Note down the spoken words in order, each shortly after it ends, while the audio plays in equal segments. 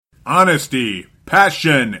honesty,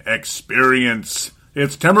 passion, experience.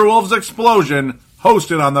 It's Timberwolves Explosion,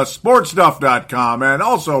 hosted on the sportstuff.com and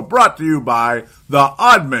also brought to you by the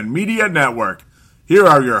Oddman Media Network. Here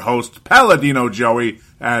are your hosts, Paladino Joey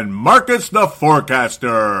and Marcus the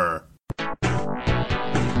Forecaster.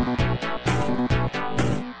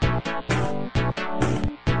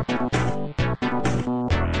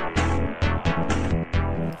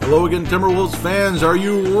 Hello again, Timberwolves fans. Are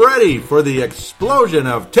you ready for the explosion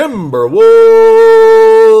of Timberwolves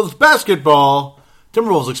basketball?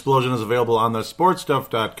 Timberwolves Explosion is available on the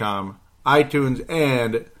sportstuff.com, iTunes,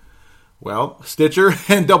 and, well, Stitcher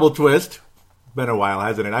and Double Twist. Been a while,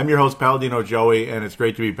 hasn't it? I'm your host, Paladino Joey, and it's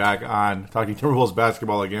great to be back on talking Timberwolves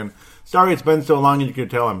basketball again. Sorry it's been so long, and you can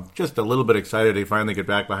tell I'm just a little bit excited to finally get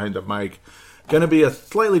back behind the mic. Going to be a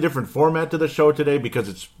slightly different format to the show today because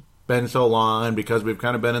it's been so long and because we've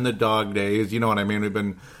kind of been in the dog days. You know what I mean? We've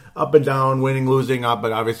been up and down, winning, losing, up,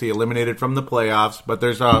 but obviously eliminated from the playoffs. But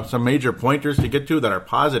there's some major pointers to get to that are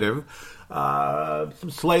positive. Some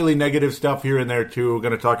slightly negative stuff here and there, too. We're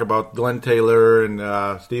going to talk about Glenn Taylor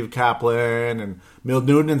and Steve Kaplan and Milt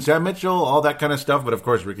Newton and Sam Mitchell, all that kind of stuff. But, of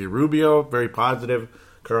course, Ricky Rubio, very positive.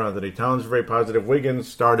 Karl-Anthony Towns, very positive. Wiggins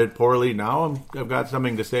started poorly. Now I've got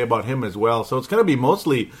something to say about him as well. So it's going to be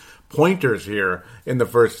mostly pointers here in the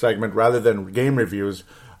first segment rather than game reviews,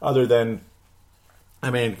 other than,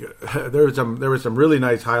 I mean, there were some really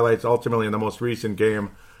nice highlights ultimately in the most recent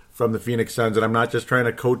game from the Phoenix Suns, and I'm not just trying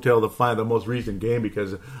to coattail the most recent game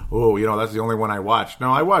because, that's the only one I watched. No,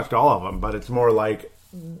 I watched all of them, but it's more like,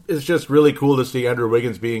 it's just really cool to see Andrew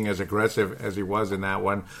Wiggins being as aggressive as he was in that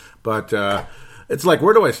one. But it's like,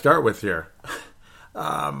 where do I start with here?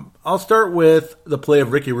 I'll start with the play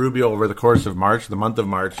of Ricky Rubio over the course of March, the month of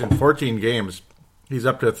March. In 14 games, he's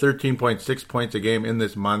up to 13.6 points a game in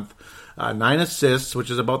this month. 9 assists, which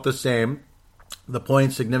is about the same. The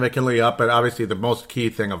points significantly up, but obviously the most key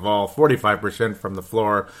thing of all, 45% from the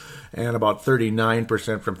floor and about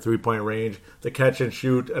 39% from three-point range. The catch and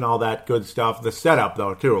shoot and all that good stuff. The setup,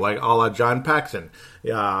 though, too, like a la John Paxson.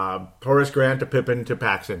 Horace Grant to Pippen to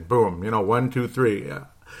Paxson. Boom, 1, 2, 3.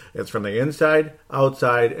 It's from the inside,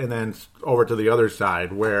 outside, and then over to the other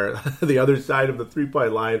side, where the other side of the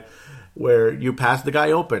three-point line, where you pass the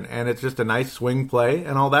guy open, and it's just a nice swing play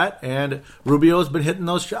and all that. And Rubio's been hitting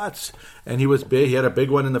those shots, and he was big. He had a big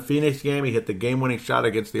one in the Phoenix game. He hit the game-winning shot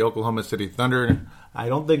against the Oklahoma City Thunder. I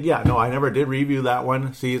never did review that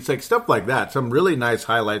one. See, it's like stuff like that. Some really nice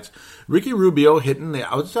highlights. Ricky Rubio hitting the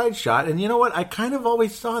outside shot, and you know what? I kind of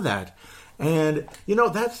always saw that. And,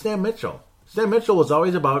 that's Sam Mitchell. Sam Mitchell was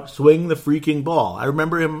always about swing the freaking ball. I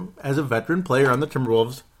remember him as a veteran player on the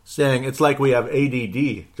Timberwolves saying, it's like we have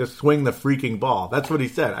ADD, just swing the freaking ball. That's what he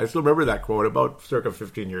said. I still remember that quote about circa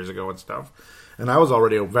 15 years ago and stuff. And I was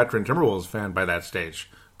already a veteran Timberwolves fan by that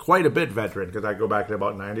stage. Quite a bit veteran, because I go back to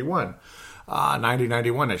about 91.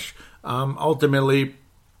 91-ish. Ultimately,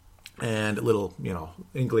 and little,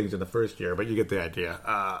 inklings in the first year, but you get the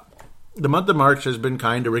idea. The month of March has been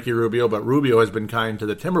kind to Ricky Rubio, but Rubio has been kind to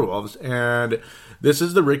the Timberwolves. And this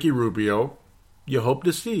is the Ricky Rubio you hope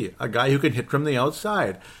to see. A guy who can hit from the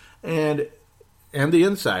outside and the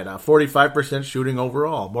inside. 45% shooting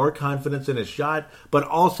overall. More confidence in his shot, but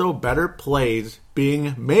also better plays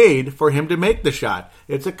being made for him to make the shot.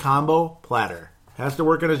 It's a combo platter. Has to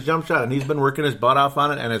work on his jump shot, and he's been working his butt off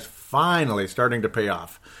on it, and it's finally starting to pay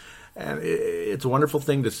off. And it's a wonderful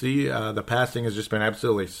thing to see. The passing has just been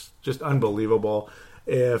absolutely just unbelievable.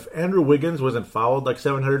 If Andrew Wiggins wasn't fouled like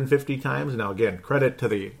 750 times, now again, credit to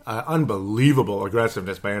the unbelievable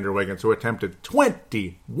aggressiveness by Andrew Wiggins, who attempted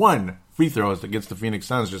 21 free throws against the Phoenix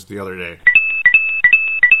Suns just the other day.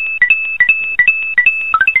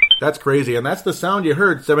 That's crazy, and that's the sound you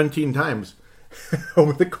heard 17 times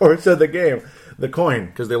over the course of the game. The coin,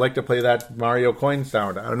 because they like to play that Mario coin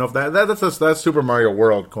sound. I don't know if that's Super Mario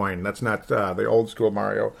World coin. That's not the old school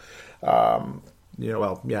Mario.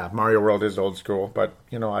 Mario World is old school, but,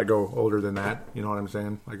 I go older than that. You know what I'm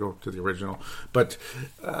saying? I go to the original. But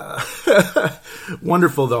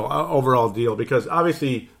wonderful, though, overall deal, because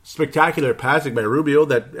obviously spectacular passing by Rubio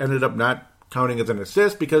that ended up not counting as an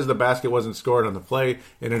assist because the basket wasn't scored on the play.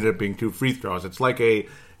 It ended up being 2 free throws. It's like an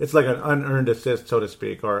unearned assist, so to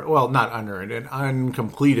speak, or, well, not unearned, an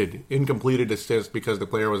incompleted assist because the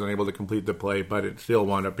player wasn't able to complete the play, but it still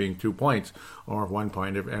wound up being 2 points, or 1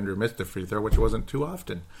 point if Andrew missed the free throw, which wasn't too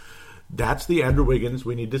often. That's the Andrew Wiggins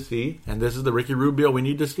we need to see, and this is the Ricky Rubio we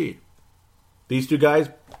need to see. These two guys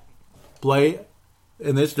play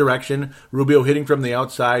in this direction. Rubio hitting from the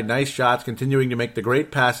outside, nice shots, continuing to make the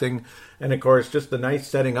great passing, and of course, just the nice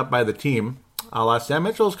setting up by the team. a la Sam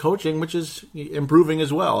Mitchell's coaching, which is improving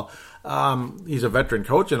as well. He's a veteran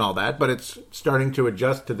coach and all that, but it's starting to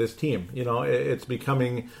adjust to this team. It's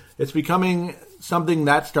becoming something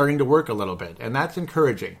that's starting to work a little bit, and that's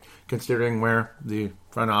encouraging considering where the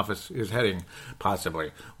front office is heading,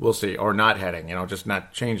 possibly. We'll see, or not heading, just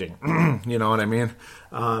not changing. You know what I mean?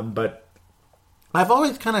 But I've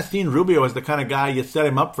always kind of seen Rubio as the kind of guy you set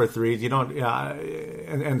him up for threes. You don't,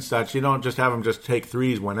 and such. You don't just have him just take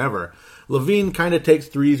threes whenever. LaVine kind of takes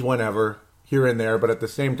threes whenever, here and there, but at the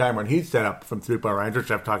same time, when he's set up from three-point range,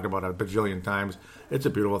 which I've talked about a bajillion times, it's a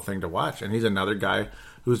beautiful thing to watch. And he's another guy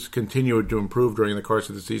who's continued to improve during the course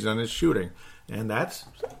of the season on his shooting. And that's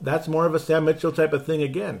more of a Sam Mitchell type of thing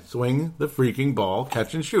again. Swing the freaking ball,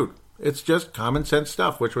 catch and shoot. It's just common sense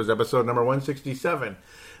stuff, which was episode number 167,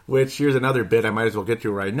 which here's another bit I might as well get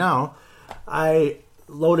to right now. I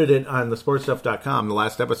loaded it on thesportstuff.com. The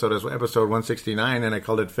last episode is episode 169, and I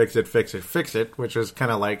called it Fix It, Fix It, Fix It, which is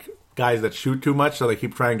kind of like guys that shoot too much, so they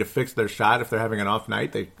keep trying to fix their shot. If they're having an off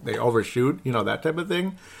night, they overshoot, that type of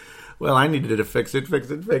thing. Well, I needed to fix it,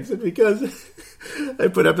 because I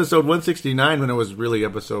put episode 169 when it was really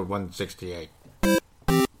episode 168.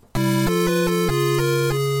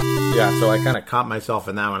 Yeah, so I kind of caught myself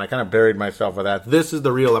in that one. I kind of buried myself with that. This is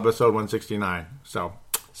the real episode 169. So,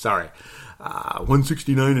 sorry.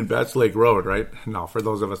 169 in Bats Lake Road, right? No, for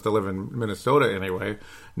those of us that live in Minnesota anyway,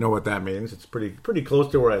 know what that means. It's pretty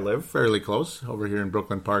close to where I live, fairly close, over here in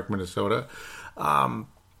Brooklyn Park, Minnesota.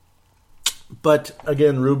 But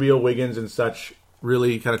again, Rubio, Wiggins, and such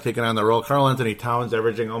really kind of taking on the role. Karl Anthony Towns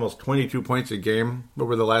averaging almost 22 points a game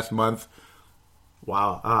over the last month.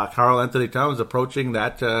 Wow. Karl Anthony Towns approaching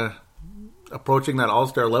that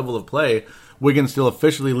all-star level of play. Wiggins still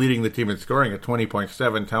officially leading the team in scoring at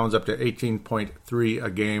 20.7. Towns up to 18.3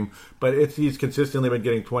 a game. But he's consistently been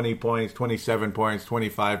getting 20 points, 27 points,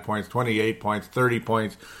 25 points, 28 points, 30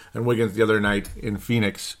 points. And Wiggins the other night in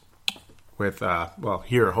Phoenix with,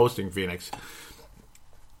 here hosting Phoenix,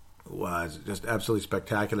 was just absolutely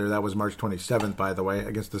spectacular. That was March 27th, by the way,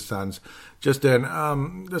 against the Suns. It's the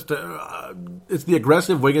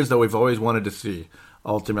aggressive Wiggins that we've always wanted to see,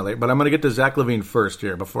 ultimately. But I'm going to get to Zach LaVine first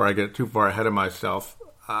here before I get too far ahead of myself.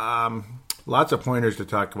 Lots of pointers to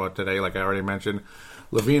talk about today, like I already mentioned.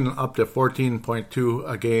 LaVine up to 14.2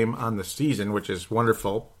 a game on the season, which is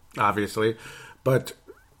wonderful, obviously. But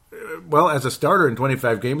as a starter in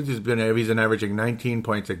 25 games, he's been averaging 19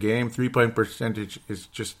 points a game. 3-point percentage is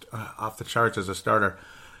just off the charts as a starter.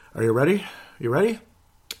 Are you ready?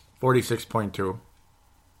 46.2.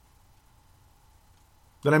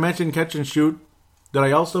 Did I mention catch and shoot? Did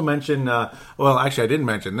I also mention, actually I didn't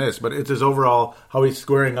mention this, but it's his overall, how he's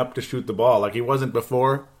squaring up to shoot the ball. Like he wasn't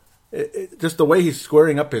before. Just the way he's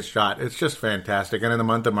squaring up his shot, it's just fantastic. And in the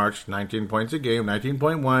month of March, 19 points a game,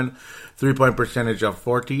 19.1, 3-point percentage of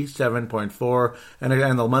 47.4,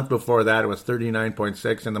 and the month before that it was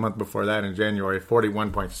 39.6, and the month before that in January,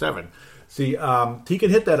 41.7. See, he can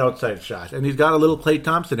hit that outside shot, and he's got a little Klay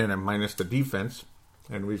Thompson in him, minus the defense,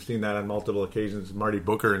 and we've seen that on multiple occasions, Marty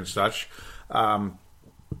Booker and such. And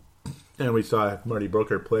we saw Marty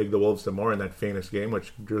Booker plague the Wolves some more in that famous game,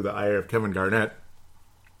 which drew the ire of Kevin Garnett.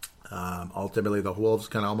 Ultimately, the Wolves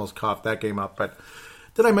kind of almost coughed that game up. But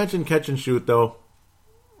did I mention catch and shoot, though?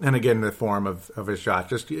 And again, the form of his shot.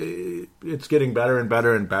 Just it's getting better and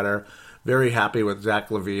better and better. Very happy with Zach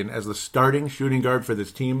LaVine as the starting shooting guard for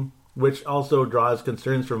this team, which also draws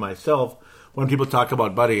concerns for myself when people talk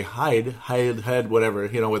about Buddy Hyde, whatever,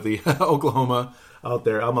 with the Oklahoma out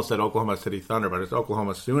there. I almost said Oklahoma City Thunder, but it's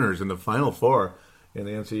Oklahoma Sooners in the Final Four in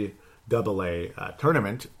the NCAA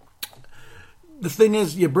tournament. The thing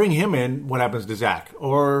is, you bring him in, what happens to Zach?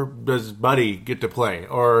 Or does Buddy get to play?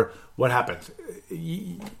 Or what happens?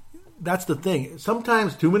 That's the thing.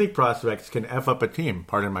 Sometimes too many prospects can F up a team.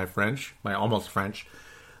 Pardon my French, my almost French.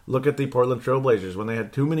 Look at the Portland Trailblazers. When they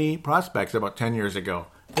had too many prospects about 10 years ago,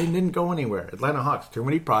 they didn't go anywhere. Atlanta Hawks, too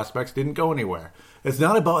many prospects, didn't go anywhere. It's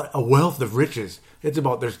not about a wealth of riches. It's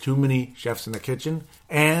about there's too many chefs in the kitchen,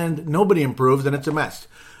 and nobody improves, and it's a mess.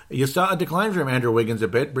 You saw a decline from Andrew Wiggins a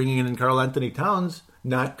bit, bringing in Karl Anthony Towns,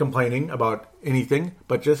 not complaining about anything,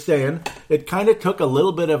 but just saying it kind of took a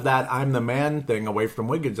little bit of that I'm the man thing away from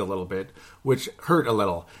Wiggins a little bit, which hurt a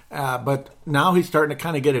little. But now he's starting to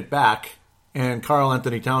kind of get it back, and Karl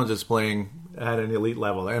Anthony Towns is playing at an elite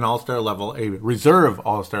level, an all-star level, a reserve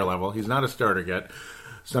all-star level. He's not a starter yet.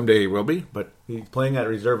 Someday he will be, but he's playing at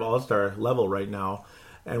reserve all-star level right now,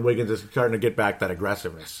 and Wiggins is starting to get back that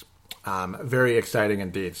aggressiveness. Very exciting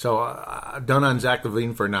indeed. So done on Zach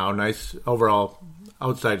LaVine for now. Nice overall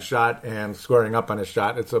outside shot and squaring up on his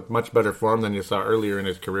shot. It's a much better form than you saw earlier in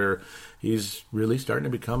his career. He's really starting to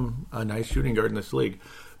become a nice shooting guard in this league.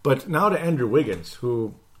 But now to Andrew Wiggins,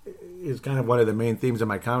 who is kind of one of the main themes of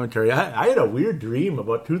my commentary. I had a weird dream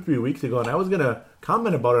about 2-3 weeks ago, and I was going to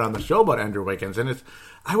comment about it on the show about Andrew Wiggins. And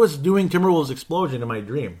I was doing Timberwolves Explosion in my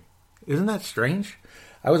dream. Isn't that strange?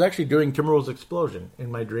 I was actually doing Timberwolves Explosion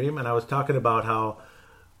in my dream, and I was talking about how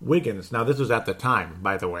Wiggins, now this was at the time,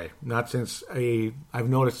 by the way, not since I've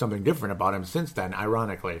noticed something different about him since then,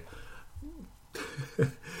 ironically.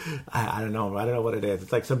 I don't know what it is.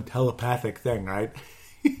 It's like some telepathic thing, right?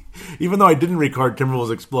 Even though I didn't record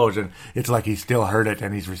Timberwolves Explosion, it's like he still heard it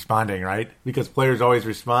and he's responding, right? Because players always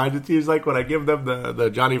respond. It seems like when I give them the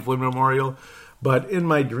Johnny Flynn Memorial. But in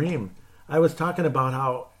my dream, I was talking about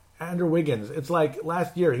how Andrew Wiggins, it's like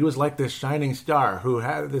last year, he was like this shining star who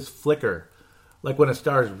had this flicker. Like when a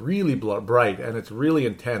star is really bright and it's really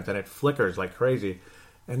intense and it flickers like crazy.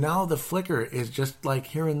 And now the flicker is just like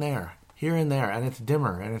here and there, and it's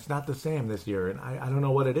dimmer, and it's not the same this year. And I don't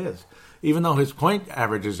know what it is. Even though his point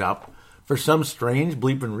average is up, for some strange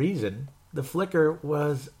bleeping reason, the flicker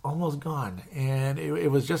was almost gone. And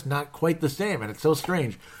it was just not quite the same. And it's so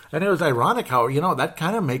strange. And it was ironic how, that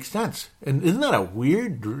kind of makes sense. And isn't that a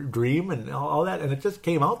weird dream and all that? And it just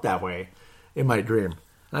came out that way in my dream.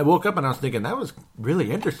 And I woke up and I was thinking, that was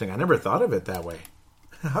really interesting. I never thought of it that way.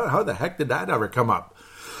 How the heck did that ever come up?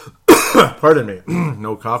 Pardon me.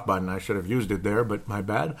 No cough button. I should have used it there, but my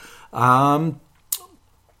bad.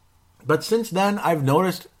 But since then, I've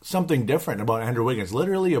noticed something different about Andrew Wiggins.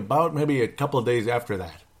 Literally about maybe a couple of days after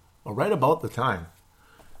that. Or right about the time.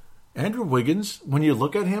 Andrew Wiggins, when you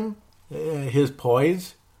look at him, his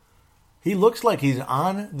poise, he looks like he's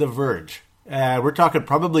on the verge. We're talking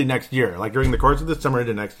probably next year. Like during the course of the summer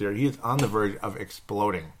into next year, he is on the verge of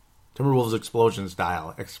exploding. Timberwolves Explosion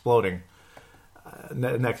style. Exploding.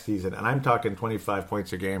 Next season, and I'm talking 25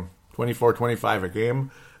 points a game, 24, 25 a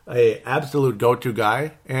game, a absolute go-to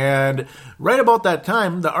guy. And right about that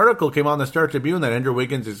time, the article came on the Star Tribune that Andrew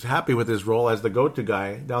Wiggins is happy with his role as the go-to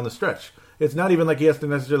guy down the stretch. It's not even like he has to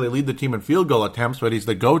necessarily lead the team in field goal attempts, but he's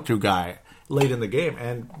the go-to guy late in the game,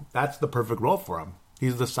 and that's the perfect role for him.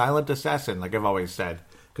 He's the silent assassin, like I've always said,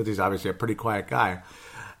 because he's obviously a pretty quiet guy.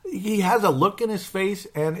 He has a look in his face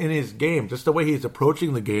and in his game, just the way he's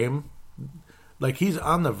approaching the game. Like he's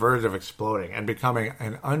on the verge of exploding and becoming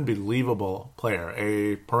an unbelievable player,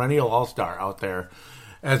 a perennial all-star out there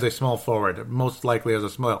as a small forward, most likely as a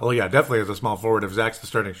definitely as a small forward if Zach's the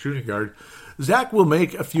starting shooting guard. Zach will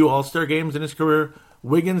make a few all-star games in his career.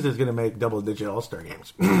 Wiggins is going to make double-digit all-star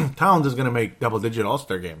games. Towns is going to make double-digit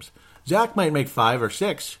all-star games. Zach might make 5 or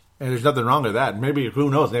 6, and there's nothing wrong with that. Maybe, who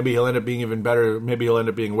knows, maybe he'll end up being even better. Maybe he'll end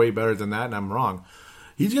up being way better than that, and I'm wrong.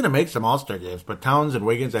 He's going to make some all-star games, but Towns and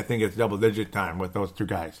Wiggins, I think it's double-digit time with those two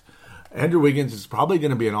guys. Andrew Wiggins is probably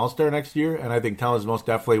going to be an all-star next year, and I think Towns most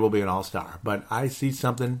definitely will be an all-star. But I see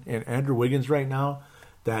something in Andrew Wiggins right now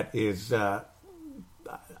that is,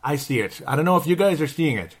 I see it. I don't know if you guys are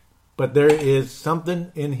seeing it, but there is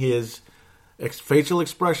something in his facial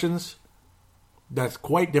expressions that's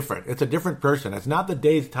quite different. It's a different person. It's not the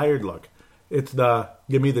dazed, tired look. It's the,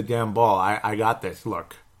 give me the damn ball, I got this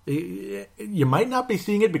look. You might not be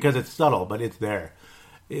seeing it because it's subtle, but it's there.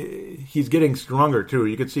 He's getting stronger, too.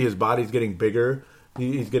 You can see his body's getting bigger.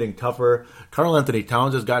 He's getting tougher. Karl Anthony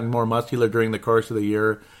Towns has gotten more muscular during the course of the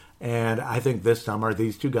year. And I think this summer,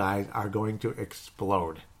 these two guys are going to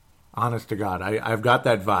explode. Honest to God, I've got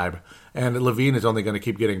that vibe. And Levine is only going to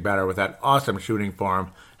keep getting better with that awesome shooting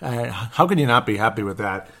form. How can you not be happy with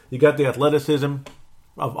that? You got the athleticism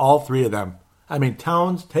of all three of them. I mean,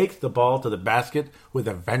 Towns takes the ball to the basket with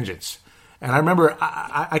a vengeance. And I remember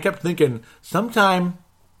I kept thinking, sometime,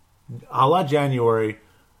 a la January,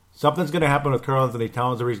 something's going to happen with Karl Anthony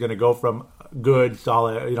Towns where he's going to go from good,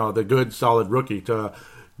 solid, the good, solid rookie to,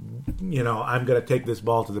 I'm going to take this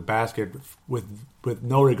ball to the basket with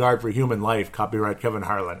no regard for human life, copyright Kevin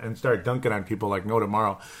Harlan, and start dunking on people like no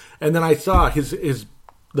tomorrow. And then I saw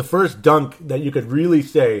the first dunk that you could really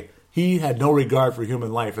say, he had no regard for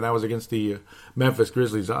human life, and that was against the Memphis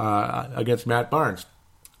Grizzlies, against Matt Barnes.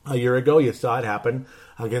 A year ago, you saw it happen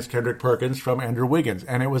against Kendrick Perkins from Andrew Wiggins,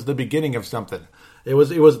 and it was the beginning of something. It was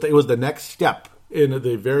the next step in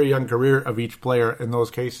the very young career of each player in those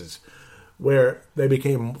cases, where they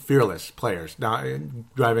became fearless players, now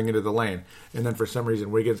driving into the lane. And then for some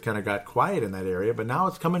reason, Wiggins kind of got quiet in that area, but now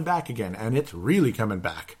it's coming back again, and it's really coming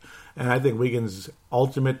back. And I think Wiggins'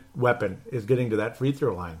 ultimate weapon is getting to that free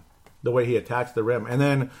throw line. the way he attacks the rim. And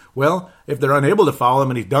then, well, if they're unable to foul him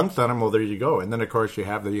and he dunks on him, well, there you go. And then, of course, you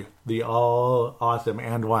have the all awesome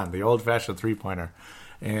and one, the old-fashioned three-pointer.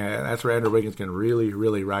 And that's where Andrew Wiggins can really,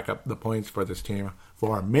 really rack up the points for this team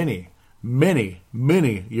for many, many,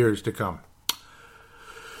 many years to come.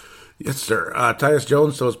 Yes, sir. Tyus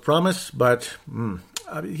Jones, so is promised, but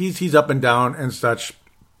he's up and down and such.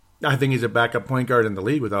 I think he's a backup point guard in the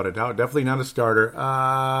league without a doubt. Definitely not a starter.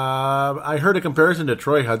 I heard a comparison to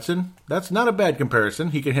Troy Hudson. That's not a bad comparison.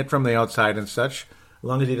 He can hit from the outside and such, as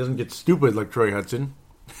long as he doesn't get stupid like Troy Hudson.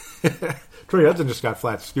 Troy Hudson just got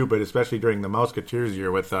flat stupid, especially during the Musketeers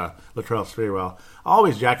year with Latrell Sprewell.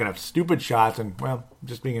 Always jacking up stupid shots and, well,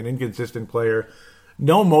 just being an inconsistent player.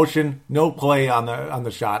 No motion, no play on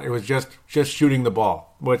the shot. It was just shooting the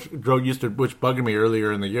ball, which bugged me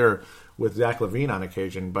earlier in the year with Zach LaVine on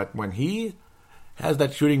occasion. But when he has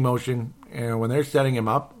that shooting motion and when they're setting him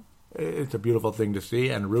up, it's a beautiful thing to see.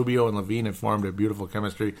 And Rubio and LaVine have formed a beautiful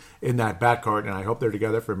chemistry in that backcourt, and I hope they're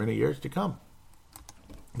together for many years to come.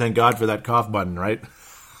 Thank God for that cough button, right?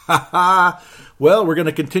 Well, we're going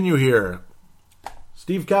to continue here.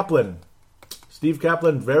 Steve Kaplan. Steve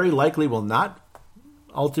Kaplan very likely will not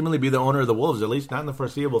ultimately be the owner of the Wolves, at least not in the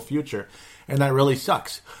foreseeable future. And that really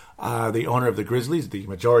sucks. The owner of the Grizzlies, the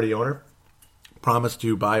majority owner, promised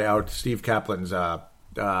to buy out Steve Kaplan's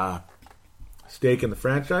stake in the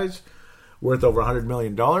franchise, worth over $100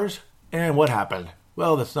 million. And what happened?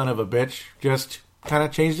 Well, the son of a bitch just kind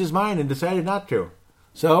of changed his mind and decided not to.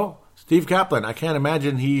 So, Steve Kaplan, I can't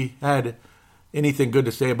imagine he had anything good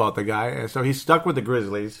to say about the guy. And so he's stuck with the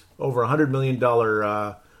Grizzlies, over $100 million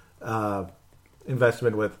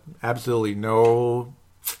investment with absolutely no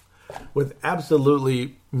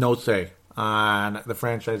say on the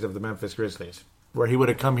franchise of the Memphis Grizzlies, where he would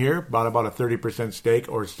have come here, bought about a 30%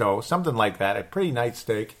 stake or so, something like that, a pretty nice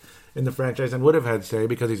stake in the franchise, and would have had say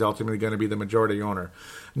because he's ultimately going to be the majority owner.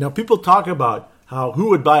 Now, people talk about who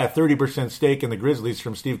would buy a 30% stake in the Grizzlies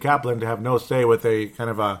from Steve Kaplan to have no say with a kind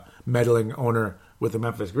of a meddling owner with the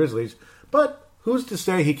Memphis Grizzlies, but who's to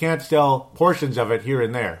say he can't sell portions of it here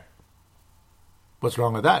and there? What's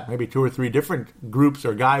wrong with that? Maybe 2 or 3 different groups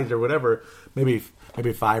or guys or whatever. Maybe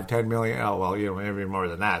 5, 10 million. Oh, well, maybe more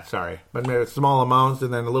than that. Sorry. But maybe small amounts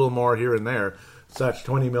and then a little more here and there. Such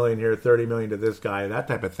 20 million here, 30 million to this guy, that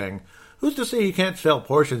type of thing. Who's to say he can't sell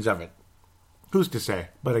portions of it? Who's to say?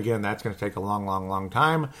 But again, that's going to take a long, long, long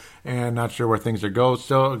time. And not sure where things are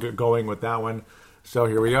going with that one. So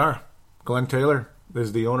here we are. Glenn Taylor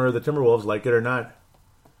is the owner of the Timberwolves, like it or not.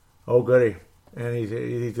 Oh, goody. And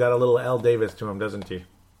he's got a little Al Davis to him, doesn't he?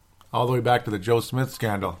 All the way back to the Joe Smith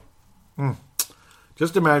scandal.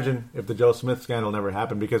 Just imagine if the Joe Smith scandal never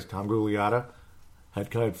happened because Tom Gugliotta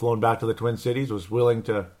had flown back to the Twin Cities, was willing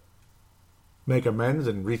to make amends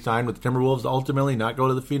and re-sign with the Timberwolves, ultimately not go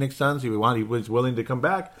to the Phoenix Suns. He was willing to come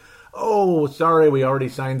back. Oh, sorry, we already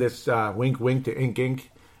signed this wink wink to ink ink,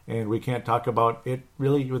 and we can't talk about it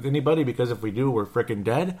really with anybody because if we do, we're frickin'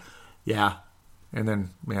 dead. Yeah. And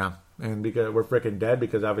then, yeah. And because we're frickin' dead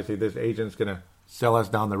because obviously this agent's going to sell us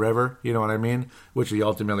down the river, you know what I mean? Which he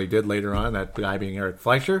ultimately did later on, that guy being Eric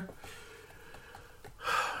Fleischer.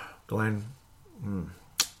 Glenn.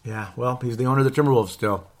 Yeah, well, he's the owner of the Timberwolves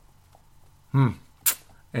still.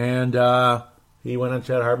 And he went on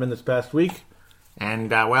Chad Hartman this past week. And,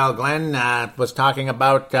 Glenn was talking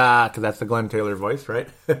about, because that's the Glenn Taylor voice, right?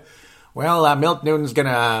 Milt Newton's going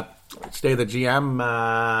to stay the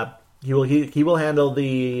GM. He will handle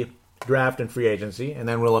the draft and free agency, and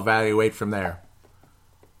then we'll evaluate from there.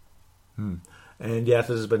 And yes,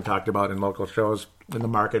 this has been talked about in local shows in the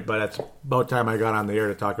market, but it's about time I got on the air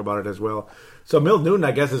to talk about it as well. So Milt Newton,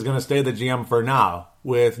 I guess, is going to stay the GM for now,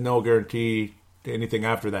 with no guarantee to anything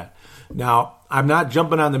after that. Now, I'm not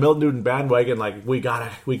jumping on the Milt Newton bandwagon like we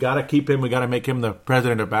gotta keep him, we gotta make him the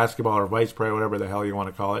president of basketball or vice president, whatever the hell you want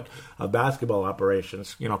to call it, of basketball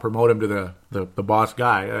operations. Promote him to the boss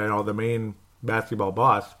guy, the main basketball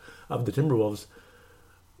boss of the Timberwolves.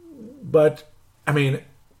 But I mean,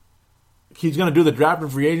 he's going to do the draft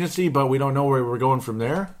and free agency, but we don't know where we're going from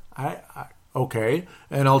there. Okay,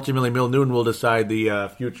 and ultimately Milt Newton will decide the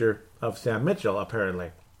future of Sam Mitchell.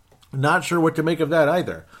 Apparently, not sure what to make of that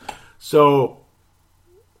either. So,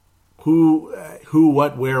 who,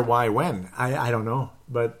 what, where, why, when? I don't know.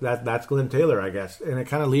 But that's Glenn Taylor, I guess. And it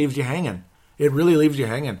kind of leaves you hanging. It really leaves you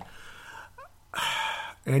hanging.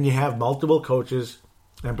 And you have multiple coaches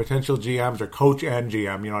and potential GMs, or coach and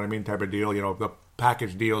GM, you know what I mean, type of deal. The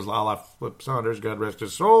package deals, a la Flip Saunders, God rest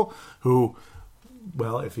his soul, who,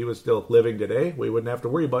 well, if he was still living today, we wouldn't have to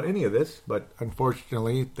worry about any of this. But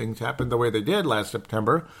unfortunately, things happened the way they did last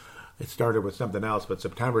September. it started with something else, but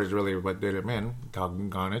September is really what did him in.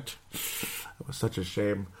 Doggone it. It was such a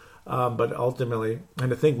shame. But ultimately, and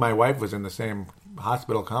to think my wife was in the same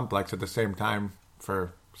hospital complex at the same time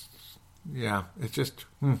it's just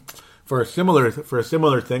for a similar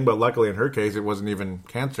thing. But luckily, in her case, it wasn't even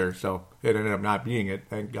cancer, so it ended up not being it.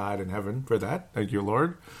 Thank God in heaven for that. Thank you,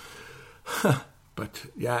 Lord. But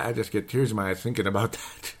yeah, I just get tears in my eyes thinking about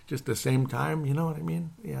that. Just the same time, you know what I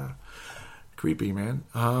mean? Yeah, creepy, man.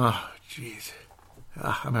 Oh, jeez,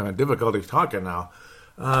 I'm having difficulty talking now.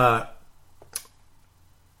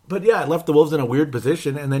 But yeah, it left the Wolves in a weird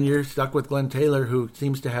position, and then you're stuck with Glenn Taylor, who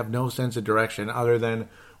seems to have no sense of direction other than,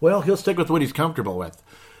 well, he'll stick with what he's comfortable with.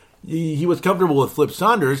 He was comfortable with Flip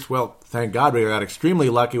Saunders. Well, thank God we got extremely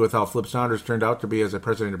lucky with how Flip Saunders turned out to be as a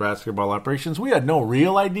president of basketball operations. We had no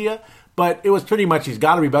real idea, but it was pretty much he's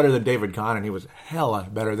got to be better than David Kahn, and he was hella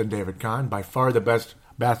better than David Kahn. By far the best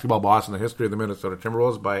basketball boss in the history of the Minnesota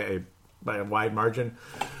Timberwolves by a wide margin.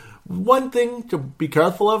 One thing to be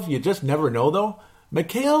careful of, you just never know, though.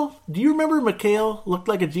 McHale, do you remember McHale looked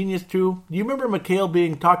like a genius too? Do you remember McHale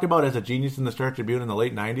being talked about as a genius in the Star Tribune in the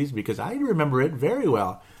late 90s? Because I remember it very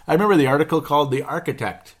well. I remember the article called The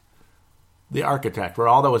Architect. The Architect, where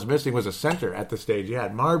all that was missing was a center at the stage. You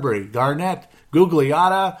had Marbury, Garnett,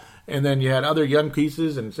 Gugliotta, and then you had other young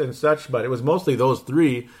pieces and such, but it was mostly those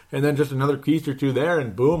three, and then just another piece or two there,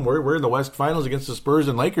 and boom, we're in the West Finals against the Spurs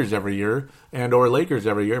and Lakers every year, or Lakers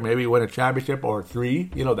every year. Maybe win a championship or three,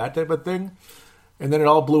 that type of thing. And then it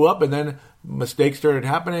all blew up, and then mistakes started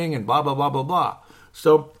happening, and blah, blah, blah, blah, blah.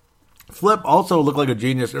 So Flip also looked like a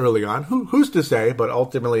genius early on. Who's to say? But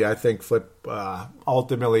ultimately, I think Flip,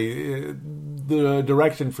 the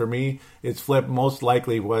direction for me is Flip most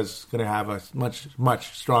likely was going to have a much,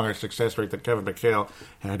 much stronger success rate than Kevin McHale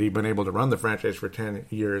had he been able to run the franchise for 10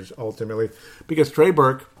 years, ultimately. Because Trey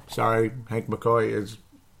Burke, Hank McCoy, is...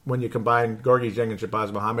 when you combine Gorgui Dieng and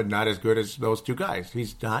Shabazz Muhammad, not as good as those two guys.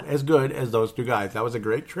 He's not as good as those two guys. That was a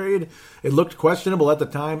great trade. It looked questionable at the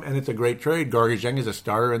time, and it's a great trade. Gorgui Dieng is a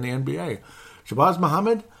starter in the NBA. Shabazz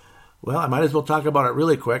Muhammad, well, I might as well talk about it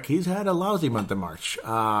really quick. He's had a lousy month of March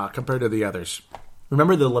compared to the others.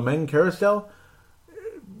 Remember the Lemang carousel?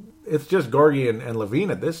 It's just Gorgui and Levine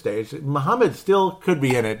at this stage. Muhammad still could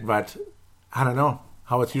be in it, but I don't know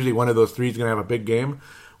how it's usually one of those three is going to have a big game.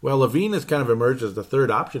 Well, Levine has kind of emerged as the third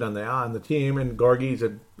option on the team, and Gorgie's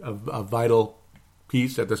a vital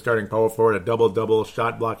piece at the starting power forward, a double-double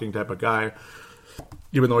shot-blocking type of guy,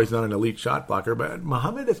 even though he's not an elite shot blocker. But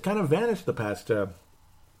Muhammad has kind of vanished the past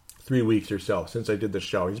 3 weeks or so since I did the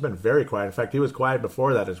show. He's been very quiet. In fact, he was quiet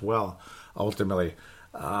before that as well, ultimately.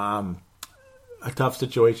 A tough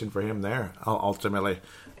situation for him there, ultimately.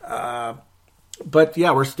 But yeah,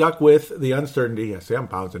 we're stuck with the uncertainty. I say I'm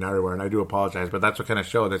pouncing everywhere, and I do apologize, but that's what kind of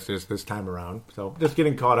show this is this time around. So just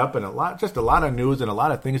getting caught up in a lot of news and a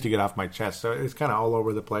lot of things to get off my chest. So it's kind of all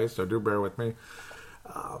over the place. So do bear with me.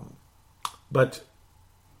 But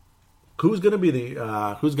who's going to be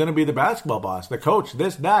the basketball boss, the coach,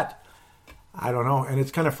 this, that? I don't know, and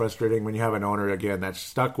it's kind of frustrating when you have an owner again that's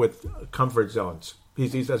stuck with comfort zones.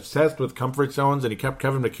 He's obsessed with comfort zones, and he kept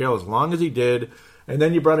Kevin McHale as long as he did. And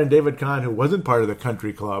then you brought in David Kahn, who wasn't part of the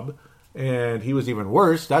country club, and he was even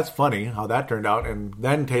worse. That's funny how that turned out. And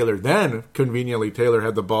then conveniently, Taylor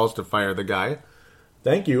had the balls to fire the guy.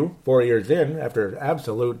 Thank you, 4 years in, after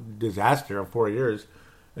absolute disaster of 4 years.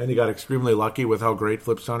 And he got extremely lucky with how great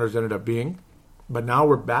Flip Saunders ended up being. But now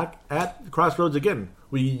we're back at the crossroads again.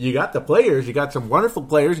 You got the players, you got some wonderful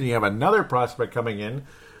players, and you have another prospect coming in.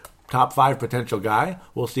 Top 5 potential guy.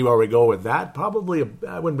 We'll see where we go with that. Probably,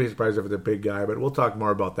 I wouldn't be surprised if it's a big guy, but we'll talk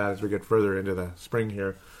more about that as we get further into the spring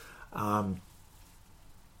here.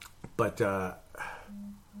 But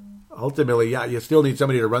ultimately, yeah, you still need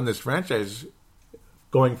somebody to run this franchise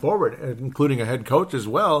going forward, including a head coach as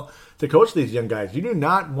well, to coach these young guys. You do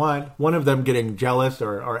not want one of them getting jealous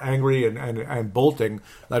or angry and bolting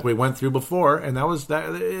like we went through before, and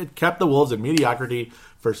it kept the Wolves in mediocrity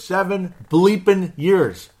for 7 bleeping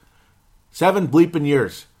years. 7 bleeping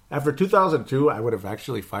years. After 2002, I would have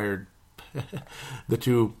actually fired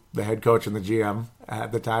the head coach and the GM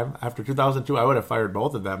at the time. After 2002, I would have fired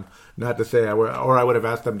both of them. Not to say I would have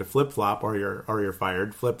asked them to flip-flop or you're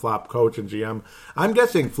fired. Flip-flop coach and GM. I'm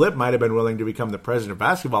guessing Flip might have been willing to become the president of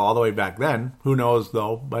basketball all the way back then. Who knows,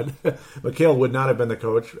 though. But McHale would not have been the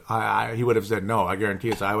coach. He would have said no. I guarantee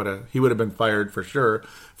you. He would have been fired for sure.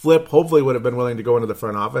 Flip hopefully would have been willing to go into the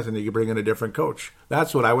front office and you could bring in a different coach.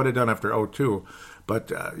 That's what I would have done after 2002.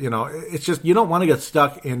 But, it's just you don't want to get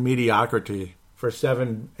stuck in mediocrity for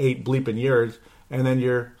 7, 8 bleeping years, and then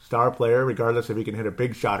your star player, regardless if he can hit a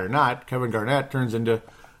big shot or not, Kevin Garnett, turns into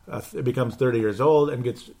becomes 30 years old and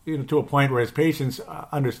gets to a point where his patience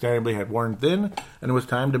understandably had worn thin and it was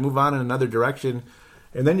time to move on in another direction.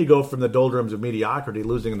 And then you go from the doldrums of mediocrity,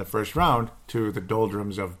 losing in the first round, to the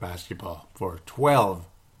doldrums of basketball for 12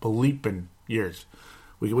 bleeping years.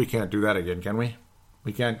 We can't do that again, can we?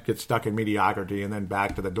 We can't get stuck in mediocrity and then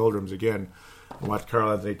back to the doldrums again and watch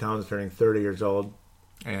Karl-Anthony Towns turning 30 years old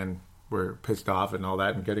and we're pissed off and all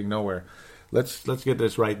that and getting nowhere. Let's get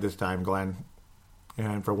this right this time, Glenn.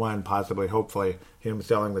 And for one, possibly, hopefully, him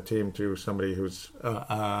selling the team to somebody who's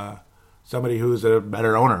a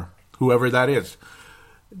better owner, whoever that is.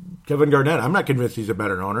 Kevin Garnett, I'm not convinced he's a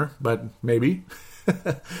better owner, but maybe.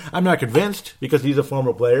 I'm not convinced because he's a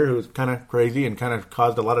former player who's kind of crazy and kind of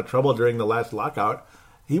caused a lot of trouble during the last lockout.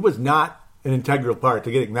 He was not an integral part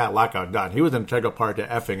to getting that lockout done. He was an integral part to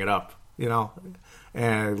effing it up,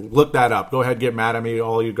 And look that up. Go ahead, get mad at me,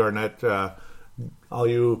 all you Garnett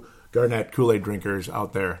Kool-Aid drinkers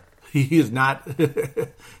out there. He's not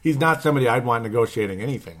somebody I'd want negotiating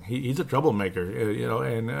anything. He's a troublemaker,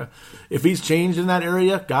 and if he's changed in that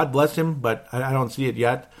area, God bless him, but I don't see it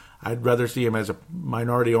yet. I'd rather see him as a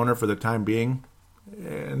minority owner for the time being,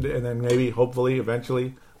 and then maybe, hopefully,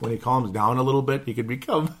 eventually, when he calms down a little bit, he could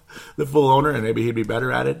become the full owner, and maybe he'd be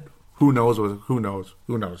better at it. Who knows? Who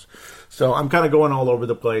knows? So I'm kind of going all over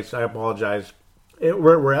the place. I apologize.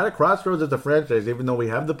 We're at a crossroads as a franchise, even though we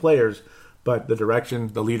have the players, but the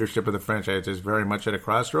direction, the leadership of the franchise is very much at a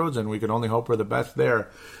crossroads, and we can only hope for the best there.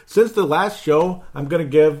 Since the last show, I'm going to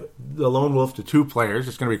give the Lone Wolf to two players.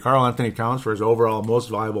 It's going to be Karl-Anthony Towns for his overall most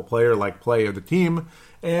valuable player-like play of the team,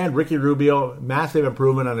 and Ricky Rubio, massive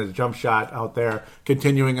improvement on his jump shot out there,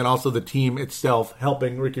 continuing, and also the team itself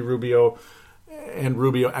helping Ricky Rubio and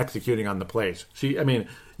Rubio executing on the plays. See, I mean,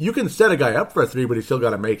 you can set a guy up for a three, but he's still got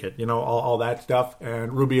to make it, all that stuff,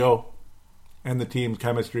 and Rubio and the team's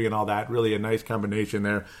chemistry and all that, really a nice combination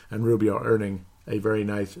there, and Rubio earning a very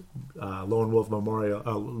nice Lone Wolf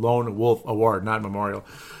Award, not memorial.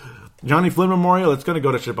 Johnny Flynn Memorial, it's going to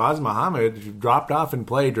go to Shabazz Muhammad, who dropped off and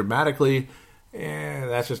played dramatically, and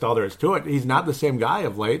that's just all there is to it. He's not the same guy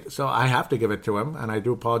of late, so I have to give it to him, and I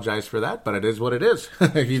do apologize for that, but it is what it is.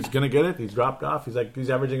 He's going to get it. He's dropped off. He's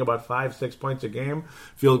averaging about 5-6 points a game,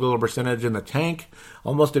 field goal percentage in the tank,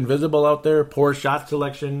 almost invisible out there, poor shot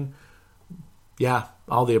selection. Yeah,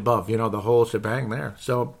 all the above, the whole shebang there.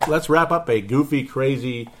 So let's wrap up a goofy,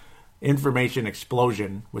 crazy information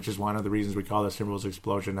explosion, which is one of the reasons we call this Timberwolves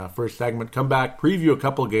Explosion. First segment, come back, preview a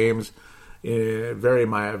couple games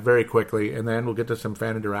very quickly, and then we'll get to some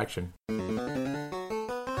fan interaction.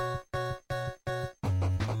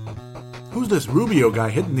 Who's this Rubio guy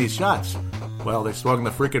hitting these shots? Well, they swung the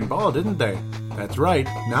frickin' ball, didn't they? That's right.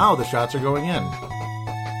 Now the shots are going in.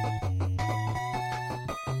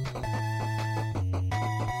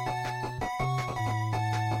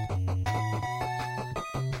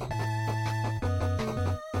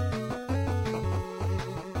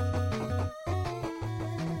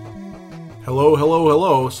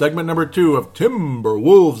 Hello. Segment number 2 of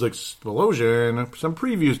Timberwolves Explosion. Some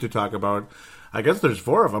previews to talk about. I guess there's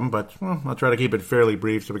 4 of them, but I'll try to keep it fairly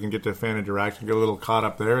brief so we can get to fan interaction, get a little caught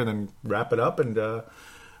up there, and then wrap it up and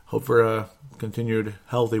hope for a continued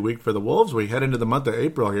healthy week for the Wolves. We head into the month of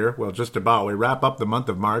April here. Well, just about. We wrap up the month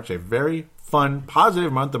of March, a very fun,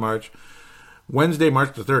 positive month of March. Wednesday,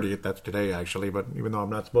 March the 30th. That's today, actually, but even though I'm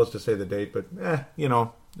not supposed to say the date, but,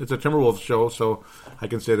 it's a Timberwolves show, so I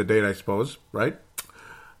can say the date, I suppose, right?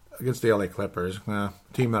 Against the LA Clippers,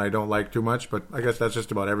 team that I don't like too much, but I guess that's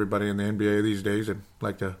just about everybody in the NBA these days. I'd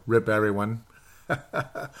like to rip everyone.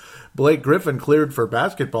 Blake Griffin cleared for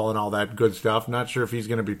basketball and all that good stuff. Not sure if he's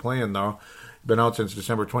going to be playing, though. Been out since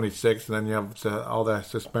December 26th, and then you have all the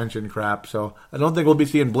suspension crap. So I don't think we'll be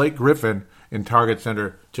seeing Blake Griffin in Target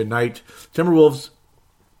Center tonight. Timberwolves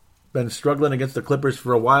been struggling against the Clippers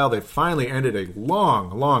for a while. They finally ended a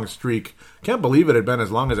long streak. Can't believe it had been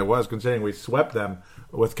as long as it was, considering we swept them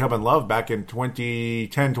with Kevin Love back in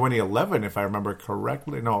 2010, 2011, if I remember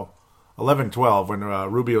correctly. No, 11-12, when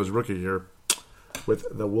Rubio's rookie year with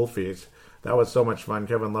the Wolfies. That was so much fun.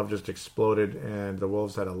 Kevin Love just exploded, and the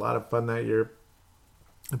Wolves had a lot of fun that year.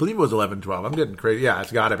 I believe it was 11-12. I'm getting crazy. Yeah,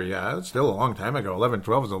 it's got to be. Yeah, it's still a long time ago.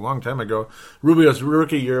 11-12 was a long time ago. Rubio's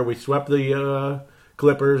rookie year, we swept the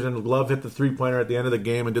Clippers, and Love hit the three-pointer at the end of the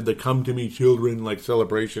game and did the come to me children like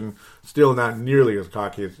celebration. Still not nearly as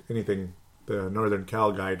cocky as anything the Northern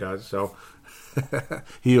Cal guy does, so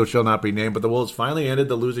he who shall not be named. But the Wolves finally ended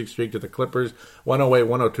the losing streak to the Clippers.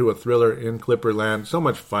 108-102, a thriller in Clipperland. So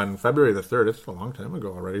much fun. February the 3rd. It's a long time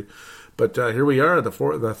ago already. But here we are, the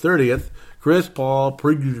 30th. Chris Paul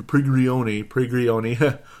Prigioni.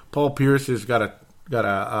 Paul Pierce has got a got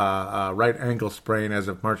a right ankle sprain as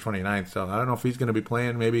of March 29th. So I don't know if he's going to be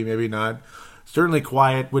playing. Maybe, maybe not. Certainly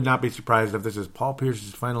quiet. Would not be surprised if this is Paul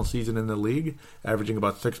Pierce's final season in the league, averaging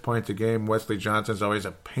about 6 points a game. Wesley Johnson's always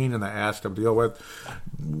a pain in the ass to deal with.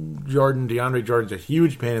 DeAndre Jordan's a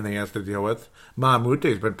huge pain in the ass to deal with.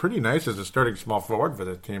 Mahmoute's been pretty nice as a starting small forward for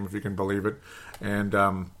the team, if you can believe it. And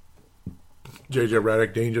J.J.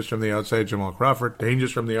 Redick, dangerous from the outside. Jamal Crawford,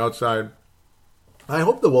 dangerous from the outside. I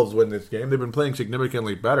hope the Wolves win this game. They've been playing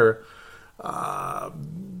significantly better.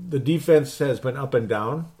 The defense has been up and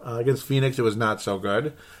down. Against Phoenix, it was not so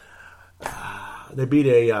good. They beat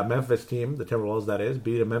a Memphis team, the Timberwolves, that is,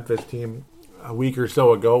 beat a Memphis team a week or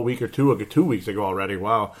so ago, a week or 2 weeks ago already.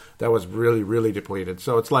 Wow, that was really, really depleted.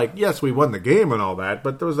 So it's like, yes, we won the game and all that,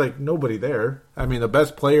 but there was like nobody there. I mean, the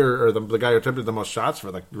best player, or the guy who attempted the most shots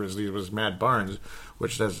for the Grizzlies was Matt Barnes,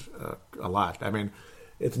 which says a lot. I mean,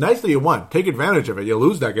 it's nice that you won. Take advantage of it. You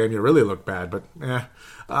lose that game, you really look bad. But,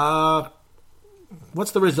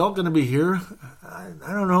 what's the result going to be here? I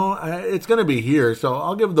don't know. It's going to be here, so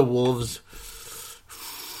I'll give the Wolves...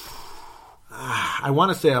 I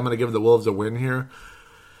want to say I'm going to give the Wolves a win here.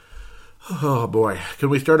 Oh, boy. Can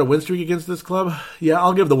we start a win streak against this club? Yeah,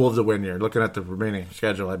 I'll give the Wolves a win here. Looking at the remaining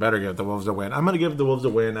schedule, I better give the Wolves a win. I'm going to give the Wolves a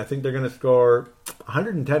win. I think they're going to score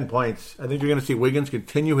 110 points. I think you're going to see Wiggins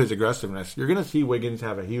continue his aggressiveness. You're going to see Wiggins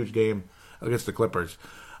have a huge game against the Clippers.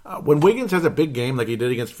 When Wiggins has a big game like he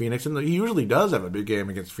did against Phoenix, and he usually does have a big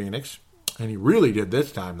game against Phoenix, and he really did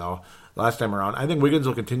this time, though, last time around, I think Wiggins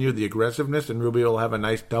will continue the aggressiveness, and Rubio will have a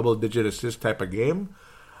nice double-digit assist type of game.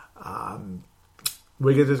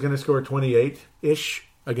 Wiggins is going to score 28-ish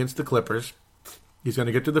against the Clippers. He's going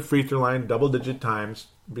to get to the free throw line double-digit times,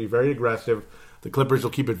 be very aggressive. The Clippers will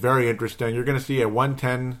keep it very interesting. You're going to see a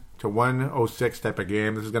 110 to 106 type of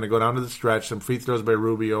game. This is going to go down to the stretch. Some free throws by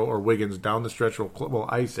Rubio or Wiggins down the stretch will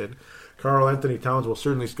ice it. Karl Anthony Towns will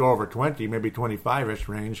certainly score over 20, maybe 25-ish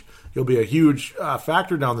range. He'll be a huge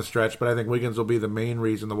factor down the stretch, but I think Wiggins will be the main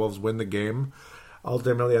reason the Wolves win the game.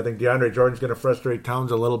 Ultimately, I think DeAndre Jordan's going to frustrate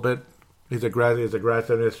Towns a little bit. His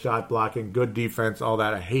aggressiveness, shot blocking, good defense, all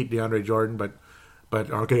that. I hate DeAndre Jordan, but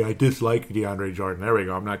okay, I dislike DeAndre Jordan. There we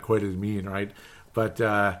go. I'm not quite as mean, right? But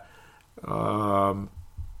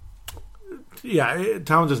yeah,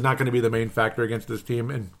 Towns is not going to be the main factor against this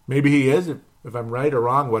team, and maybe he is. If I'm right or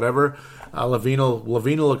wrong, whatever.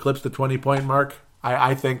 LaVine will eclipse the 20-point mark.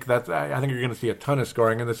 I think you're going to see a ton of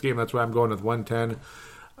scoring in this game. That's why I'm going with 110.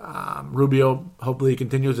 Rubio, hopefully he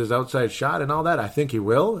continues his outside shot and all that. I think he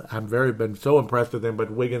will. Been so impressed with him,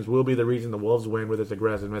 but Wiggins will be the reason the Wolves win with his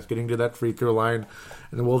aggressiveness, getting to that free throw line,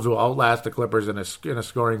 and the Wolves will outlast the Clippers in a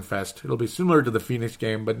scoring fest. It'll be similar to the Phoenix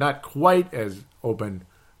game, but not quite as open,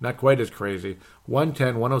 not quite as crazy.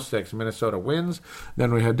 110-106, Minnesota wins.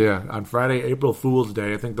 Then we head on Friday, April Fool's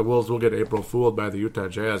Day. I think the Wolves will get April Fooled by the Utah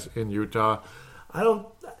Jazz in Utah. I don't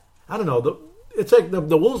know. It's like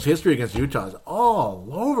the Wolves' history against Utah is all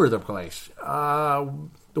over the place. The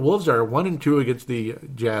Wolves are 1-2 against the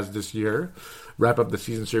Jazz this year. Wrap up the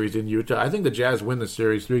season series in Utah. I think the Jazz win the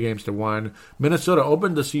series 3-1. Minnesota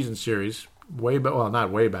opened the season series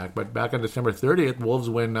not way back, but back on December 30th. Wolves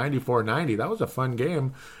win 94-90. That was a fun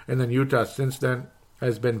game. And then Utah since then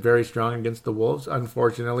has been very strong against the Wolves,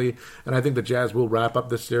 unfortunately. And I think the Jazz will wrap up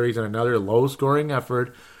this series in another low-scoring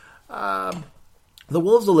effort. The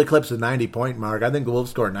Wolves will eclipse the 90-point mark. I think the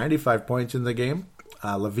Wolves score 95 points in the game.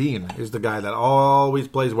 LaVine is the guy that always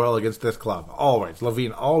plays well against this club. Always.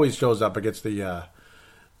 LaVine always shows up against the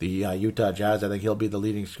Utah Jazz. I think he'll be the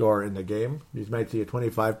leading scorer in the game. You might see a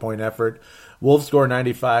 25-point effort. Wolves score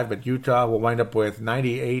 95, but Utah will wind up with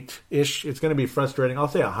 98-ish. It's going to be frustrating. I'll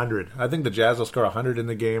say 100. I think the Jazz will score 100 in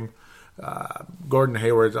the game. Gordon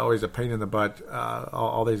Hayward's always a pain in the butt.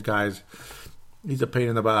 All these guys, he's a pain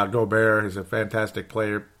in the butt. Gobert is a fantastic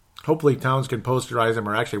player. Hopefully Towns can posterize him,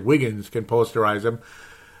 or actually Wiggins can posterize him.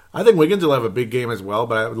 I think Wiggins will have a big game as well,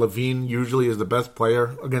 but LaVine usually is the best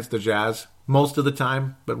player against the Jazz most of the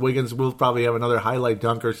time. But Wiggins will probably have another highlight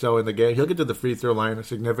dunk or so in the game. He'll get to the free throw line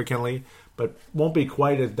significantly, but won't be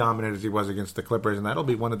quite as dominant as he was against the Clippers, and that'll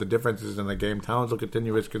be one of the differences in the game. Towns will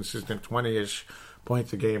continue his consistent 20-ish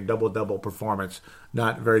points a game, double-double performance.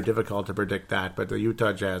 Not very difficult to predict that, but the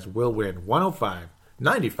Utah Jazz will win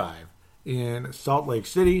 105-95 in Salt Lake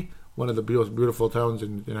City, one of the beautiful towns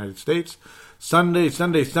in the United States. Sunday,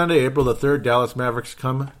 April the 3rd, Dallas Mavericks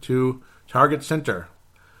come to Target Center.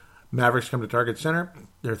 They're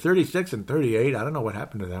 36-38. I don't know what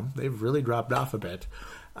happened to them. They've really dropped off a bit.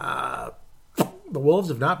 The Wolves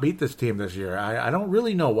have not beat this team this year. I don't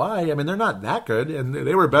really know why. I mean, they're not that good, and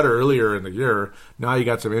they were better earlier in the year. Now you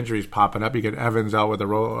got some injuries popping up. You get Evans out with a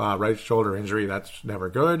right shoulder injury. That's never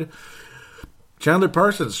good. Chandler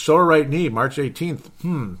Parsons, sore right knee, March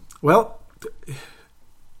 18th. Well,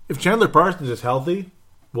 if Chandler Parsons is healthy,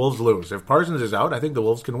 Wolves lose. If Parsons is out, I think the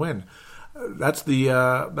Wolves can win. That's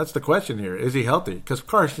the question here. Is he healthy? Because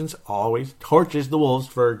Parsons always torches the Wolves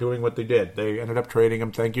for doing what they did. They ended up trading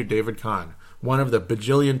him. Thank you, David Kahn. One of the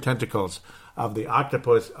bajillion tentacles of the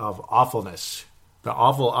octopus of awfulness. The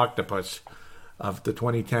awful octopus of the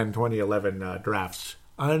 2010-2011 drafts.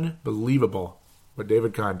 Unbelievable what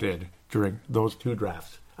David Kahn did during those two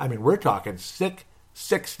drafts. I mean, we're talking sick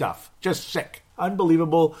stuff. Just sick.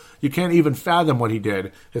 Unbelievable. You can't even fathom what he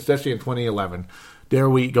did, especially in 2011. Dare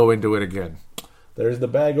we go into it again? There's the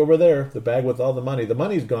bag over there. The bag with all the money. The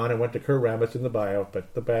money's gone and went to Kurt Rambis in the bio,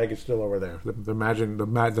 but the bag is still over there. The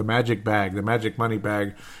magic bag, the magic money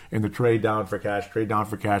bag in the trade down for cash, trade down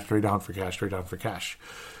for cash, trade down for cash, trade down for cash.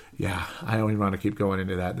 Yeah, I don't even want to keep going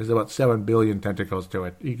into that. There's about 7 billion tentacles to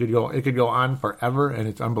it. It could go on forever, and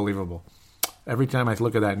it's unbelievable. Every time I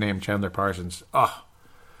look at that name, Chandler Parsons,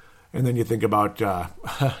 and then you think about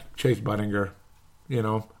Chase Budinger,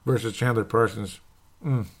 versus Chandler Parsons.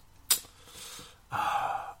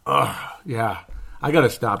 Yeah, I got to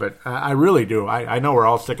stop it. I really do. I know we're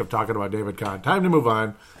all sick of talking about David Kahn. Time to move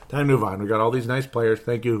on. We got all these nice players.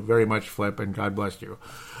 Thank you very much, Flip, and God bless you.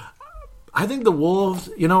 I think the Wolves,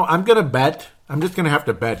 I'm going to bet. I'm just going to have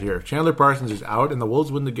to bet here. Chandler Parsons is out, and the Wolves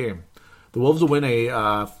win the game. The Wolves will win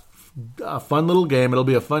a fun little game. It'll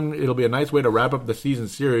be a nice way to wrap up the season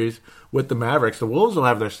series with the Mavericks. The Wolves will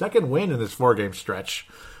have their second win in this 4-game stretch.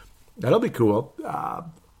 That'll be cool. I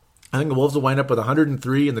think the Wolves will wind up with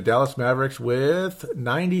 103 and the Dallas Mavericks with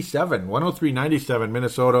 97. 103-97.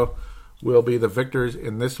 Minnesota will be the victors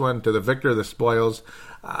in this one. To the victor, the spoils.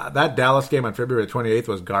 That Dallas game on February 28th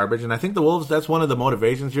was garbage, and I think the Wolves, that's one of the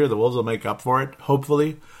motivations here. The Wolves will make up for it,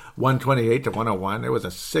 hopefully. 128-101. It was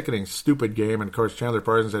a sickening, stupid game, and of course Chandler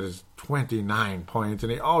Parsons had his 29 points,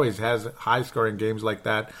 and he always has high-scoring games like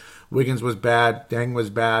that. Wiggins was bad, Deng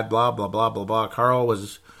was bad, blah, blah, blah, blah, blah. Karl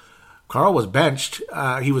was benched.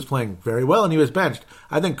 He was playing very well, and he was benched.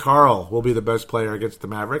 I think Karl will be the best player against the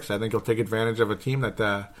Mavericks. I think he'll take advantage of a team that,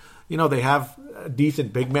 they have a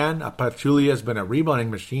decent big man. Pachulia has been a rebounding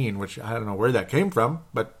machine, which I don't know where that came from,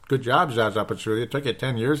 but good job, Zaza Pachulia. It took you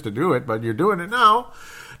 10 years to do it, but you're doing it now.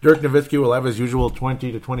 Dirk Nowitzki will have his usual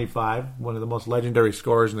 20 to 25, one of the most legendary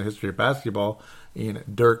scorers in the history of basketball in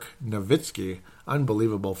Dirk Nowitzki.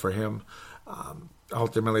 Unbelievable for him.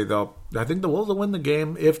 Ultimately, though, I think the Wolves will win the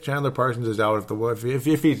game if Chandler Parsons is out.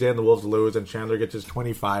 If he's in, the Wolves lose, and Chandler gets his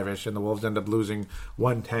 25-ish, and the Wolves end up losing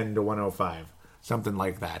 110-105. Something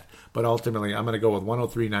like that. But ultimately, I'm going to go with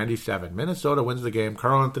 103-97. Minnesota wins the game.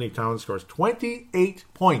 Karl Anthony Towns scores 28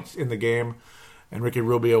 points in the game. And Ricky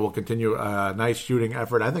Rubio will continue a nice shooting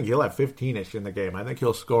effort. I think he'll have 15-ish in the game. I think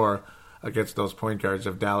he'll score against those point guards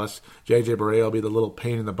of Dallas. J.J. Barea will be the little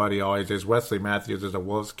pain in the butt he always is. Wesley Matthews is a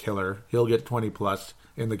Wolves killer. He'll get 20-plus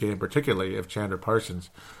in the game, particularly if Chandler Parsons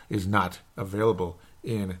is not available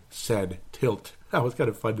in said tilt. That was kind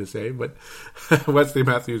of fun to say, but Wesley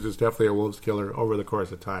Matthews is definitely a Wolves killer over the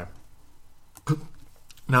course of time.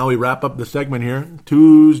 Now we wrap up the segment here.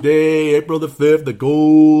 Tuesday, April the 5th, the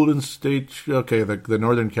Golden State, the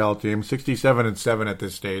Northern Cal team, 67-7 at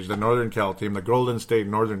this stage. The Northern Cal team, the Golden State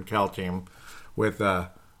Northern Cal team with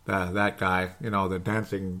that guy, the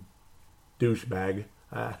dancing douchebag.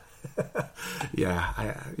 Have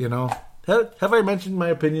I mentioned my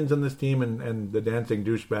opinions on this team and the dancing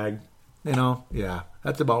douchebag?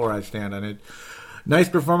 That's about where I stand on it. Nice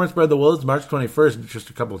performance by the Wolves, March 21st,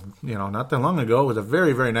 just a couple, not that long ago. It was a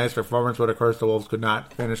very, very nice performance, but of course the Wolves could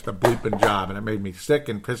not finish the bleeping job, and it made me sick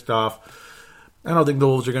and pissed off. I don't think the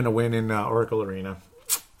Wolves are going to win in Oracle Arena.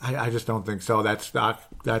 I just don't think so. That stock,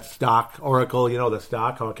 Oracle, the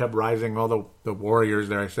stock, how it kept rising, all the Warriors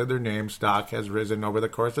there, I said their name, stock has risen over the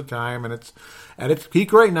course of time, and it's at its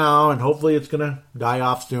peak right now, and hopefully it's going to die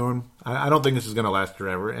off soon. I don't think this is going to last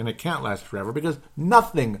forever, and it can't last forever because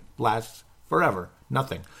nothing lasts forever.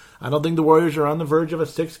 Nothing. I don't think the Warriors are on the verge of a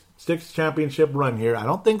six championship run here. I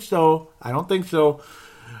don't think so. I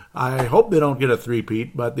hope they don't get a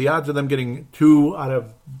three-peat, but the odds of them getting two out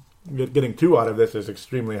of this is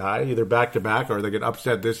extremely high, either back-to-back or they get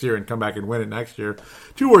upset this year and come back and win it next year.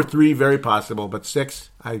 2 or 3, very possible, but 6,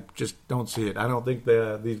 I just don't see it. I don't think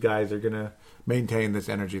these guys are going to maintain this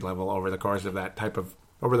energy level over the course of that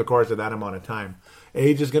amount of time.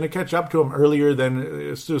 Age is going to catch up to them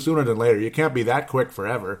sooner than later. You can't be that quick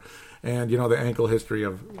forever. And, the ankle history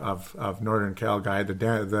of Northern Cal guy,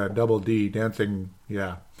 the double D dancing,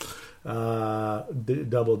 double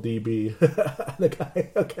DB. The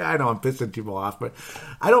guy, okay, I know I'm pissing people off, but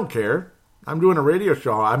I don't care. I'm doing a radio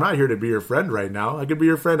show. I'm not here to be your friend right now. I could be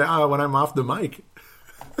your friend when I'm off the mic.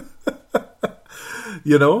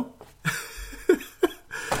 You know?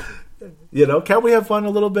 Can't we have fun a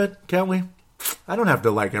little bit? Can't we? I don't have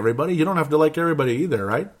to like everybody. You don't have to like everybody either,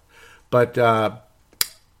 right? But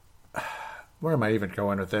where am I even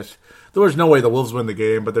going with this? There's no way the Wolves win the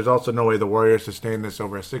game, but there's also no way the Warriors sustain this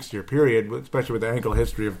over a 6-year period, especially with the ankle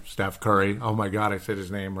history of Steph Curry. Oh my God, I said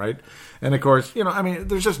his name, right? And of course,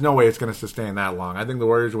 there's just no way it's going to sustain that long. I think the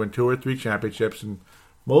Warriors win 2 or 3 championships and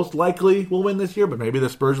most likely will win this year, but maybe the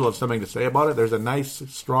Spurs will have something to say about it. There's a nice,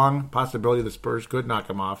 strong possibility the Spurs could knock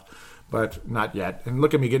them off, but not yet. And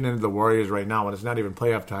look at me getting into the Warriors right now when it's not even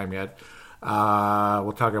playoff time yet.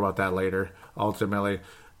 We'll talk about that later, ultimately.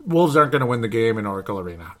 Wolves aren't going to win the game in Oracle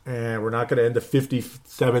Arena. And we're not going to end the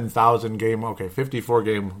 57,000 game, 54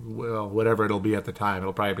 game, well, whatever it'll be at the time.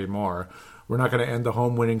 It'll probably be more. We're not going to end the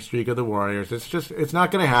home winning streak of the Warriors. It's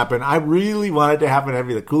not going to happen. I really want it to happen. That'd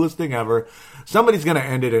be the coolest thing ever. Somebody's going to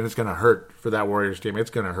end it, and it's going to hurt for that Warriors team. It's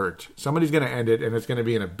going to hurt. Somebody's going to end it, and it's going to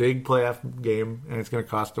be in a big playoff game, and it's going to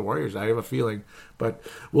cost the Warriors. I have a feeling, but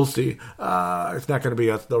we'll see. It's not going to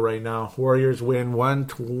be us, though, right now. Warriors win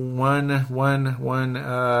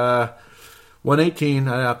 118.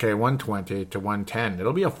 120 to 110.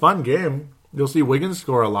 It'll be a fun game. You'll see Wiggins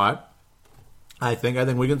score a lot. I think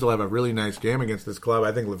Wiggins will have a really nice game against this club.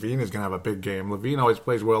 I think LaVine is going to have a big game. LaVine always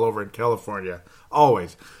plays well over in California.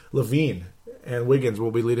 Always. LaVine and Wiggins will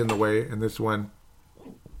be leading the way in this one.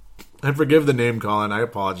 And forgive the name calling. I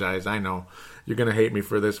apologize. I know you're going to hate me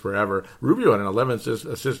for this forever. Rubio had an 11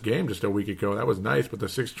 assist game just a week ago. That was nice, but the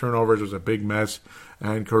 6 turnovers was a big mess.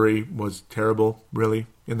 And Curry was terrible, really,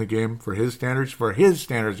 in the game for his standards. For his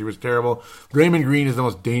standards, he was terrible. Draymond Green is the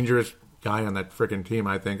most dangerous guy on that freaking team,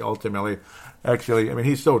 I think, ultimately. Actually,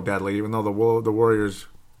 he's so deadly, even though the Warriors'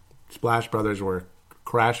 Splash Brothers were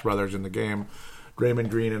Crash Brothers in the game.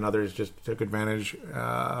 Draymond Green and others just took advantage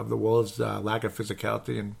of the Wolves' lack of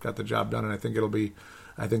physicality and got the job done. And I think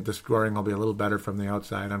the scoring will be a little better from the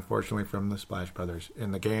outside, unfortunately, from the Splash Brothers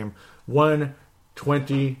in the game.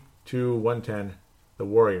 120 to 110, the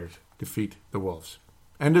Warriors defeat the Wolves.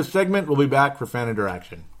 End of segment. We'll be back for fan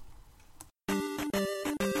interaction.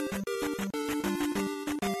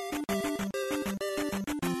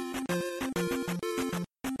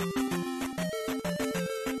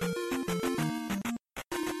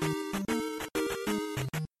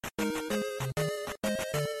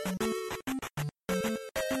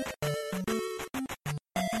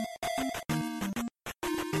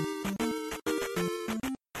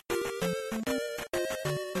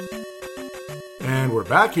 And we're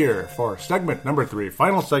back here for segment number 3,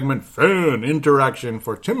 final segment, fan interaction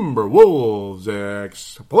for Timberwolves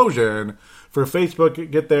Explosion. For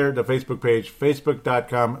Facebook, get there, the Facebook page,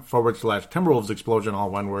 facebook.com/Timberwolves Explosion, all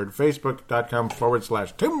one word,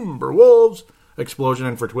 facebook.com/Timberwolves Explosion.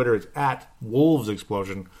 And for Twitter, it's @Wolves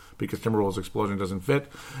Explosion, because Timberwolves Explosion doesn't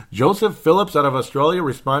fit. Joseph Phillips out of Australia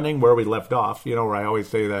responding where we left off, where I always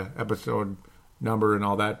say the episode number and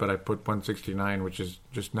all that, but I put 169, which is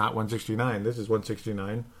just not 169. This is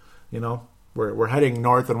 169. We're heading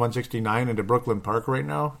north on 169 into Brooklyn Park right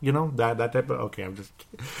now. That type of. Okay, I'm just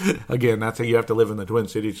again. That's how you have to live in the Twin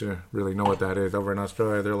Cities to really know what that is. Over in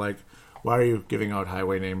Australia, they're like, "Why are you giving out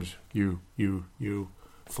highway names? You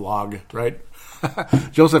flog, right?"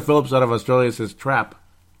 Joseph Phillips out of Australia says, "Trap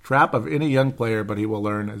of any young player, but he will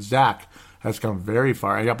learn." Zach has come very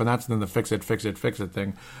far. Yep, and that's then the fix it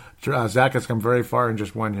thing. Zach has come very far in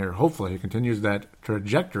just 1 year. Hopefully he continues that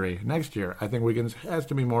trajectory next year. I think Wiggins has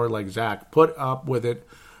to be more like Zach. Put up with it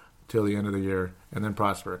till the end of the year and then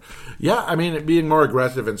prosper. Yeah, being more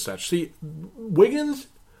aggressive and such. See, Wiggins,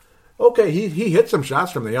 okay, he hit some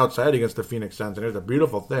shots from the outside against the Phoenix Suns, and it's a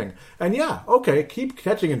beautiful thing. And yeah, okay, keep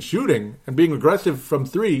catching and shooting and being aggressive from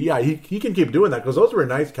 3. Yeah, he can keep doing that because those were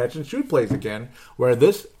nice catch and shoot plays again, where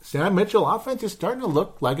this Sam Mitchell offense is starting to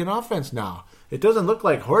look like an offense now. It doesn't look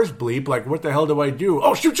like horse bleep, like, what the hell do I do?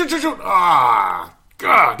 Oh, shoot. Ah,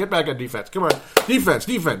 God, get back on defense. Come on, defense,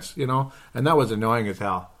 And that was annoying as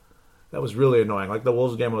hell. That was really annoying. Like the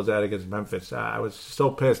Wolves game I was at against Memphis. I was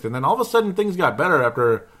so pissed. And then all of a sudden things got better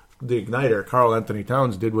after the igniter. Karl Anthony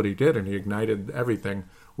Towns did what he did, and he ignited everything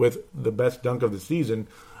with the best dunk of the season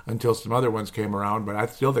until some other ones came around. But I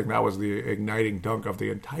still think that was the igniting dunk of the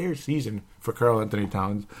entire season for Karl Anthony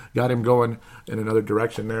Towns. Got him going in another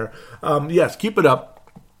direction there. Yes, keep it up.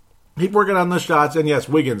 Keep working on the shots. And yes,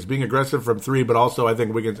 Wiggins being aggressive from 3, but also I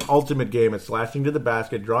think Wiggins' ultimate game is slashing to the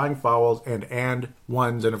basket, drawing fouls and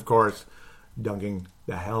ones, and of course, dunking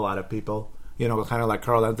the hell out of people. Kind of like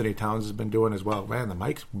Karl Anthony Towns has been doing as well. Man, the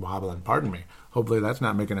mic's wobbling. Pardon me. Hopefully that's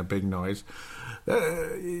not making a big noise.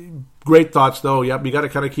 Great thoughts, though. Yep, you got to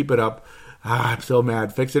kind of keep it up. I'm so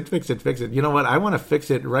mad. Fix it. You know what? I want to fix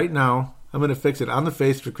it right now. I'm going to fix it on the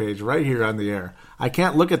Facebook page right here on the air. I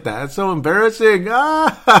can't look at that. It's so embarrassing.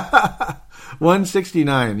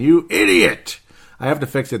 169. You idiot. I have to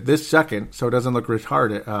fix it this second so it doesn't look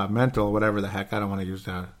retarded, mental, whatever the heck. I don't want to use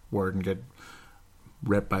that word and get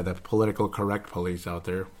ripped by the political correct police out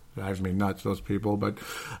there. Drives me nuts, those people. But,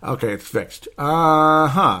 okay, it's fixed.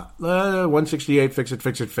 168, fix it.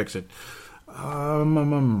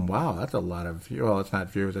 Wow, that's a lot of views. Well, it's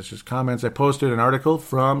not views, it's just comments. I posted an article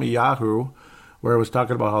from Yahoo where it was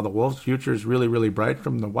talking about how the Wolves' future is really, really bright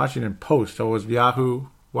from the Washington Post. So it was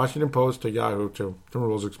Washington Post to Yahoo to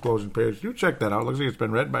Timberwolves Explosion page. You check that out. Looks like it's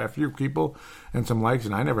been read by a few people and some likes,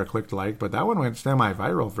 and I never clicked like, but that one went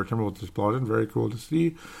semi-viral for Timberwolves Explosion. Very cool to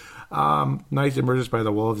see. Nice emergence by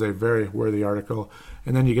the Wolves, a very worthy article.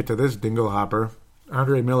 And then you get to this dingle hopper.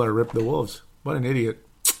 Andre Miller ripped the Wolves. What an idiot.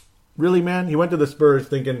 Really, man? He went to the Spurs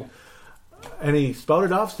thinking, and he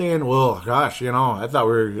spouted off saying, well, gosh, I thought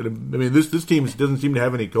we were going to, this team doesn't seem to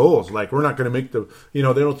have any goals. Like, we're not going to make they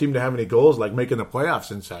don't seem to have any goals like making the playoffs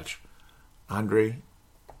and such. Andre,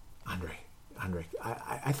 I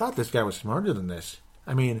thought this guy was smarter than this.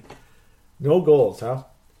 No goals, huh?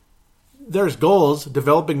 There's goals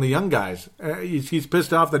developing the young guys. He's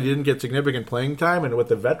pissed off that he didn't get significant playing time and with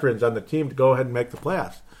the veterans on the team to go ahead and make the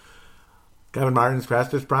playoffs. Kevin Martin's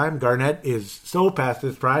past his prime. Garnett is so past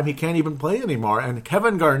his prime, he can't even play anymore. And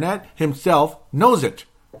Kevin Garnett himself knows it.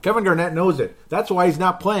 Kevin Garnett knows it. That's why he's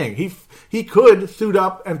not playing. He could suit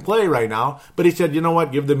up and play right now, but he said, you know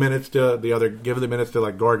what, give the minutes to like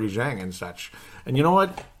Gorgie Zhang and such. And you know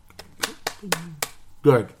what?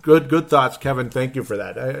 Good thoughts, Kevin. Thank you for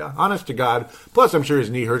that. Honest to God. Plus, I'm sure his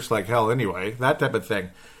knee hurts like hell anyway. That type of thing.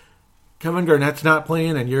 Kevin Garnett's not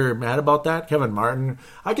playing and you're mad about that? Kevin Martin.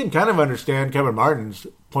 I can kind of understand Kevin Martin's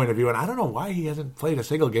point of view, and I don't know why he hasn't played a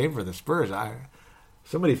single game for the Spurs.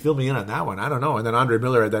 Somebody fill me in on that one. I don't know. And then Andre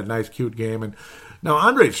Miller had that nice, cute game. And now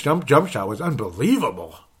Andre's jump shot was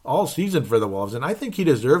unbelievable all season for the Wolves, and I think he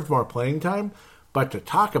deserved more playing time. But to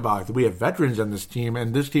talk about, we have veterans on this team,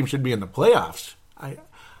 and this team should be in the playoffs.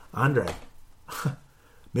 Andre,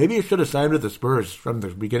 maybe you should have signed with the Spurs from the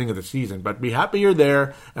beginning of the season, but be happy you're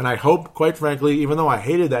there. And I hope, quite frankly, even though I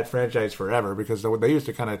hated that franchise forever because they used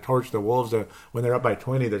to kind of torch the Wolves when they're up by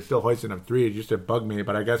 20, they're still hoisting up three. It used to bug me,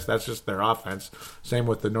 but I guess that's just their offense. Same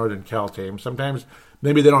with the Northern Cal team. Sometimes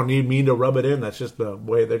maybe they don't need me to rub it in. That's just the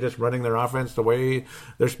way they're just running their offense the way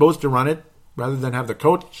they're supposed to run it, rather than have the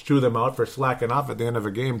coach chew them out for slacking off at the end of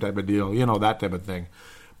a game type of deal. That type of thing.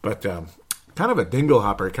 But kind of a dingle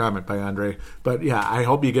hopper comment by Andre. But yeah, I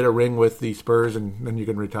hope you get a ring with the Spurs and then you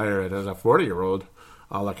can retire it as a 40-year-old,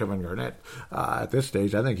 a la Kevin Garnett. At this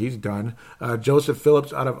stage, I think he's done. Joseph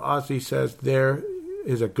Phillips out of Aussie says, there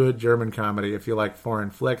is a good German comedy if you like foreign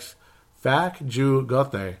flicks. Fak Ju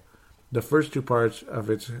Gothe. The first two parts of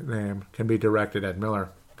its name can be directed at Miller.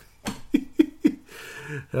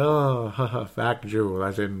 Oh, Fak Ju,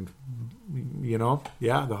 as in,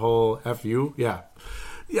 the whole F-U, yeah.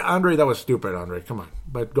 Yeah, Andre, that was stupid, Andre. Come on.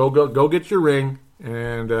 But go get your ring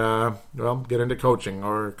and, get into coaching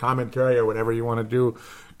or commentary or whatever you want to do.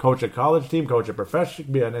 Coach a college team, coach a professional,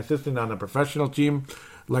 be an assistant on a professional team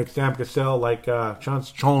like Sam Cassell, like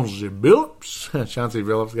Chauncey Billups. Chauncey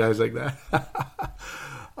Billups, guys like that.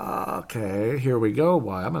 Okay, here we go.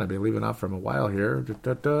 Well, I'm going to be leaving off from a while here.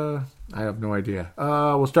 I have no idea.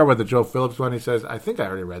 We'll start with the Joe Phillips one. He says, I think I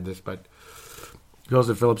already read this, but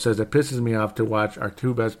Joseph Phillips says, it pisses me off to watch our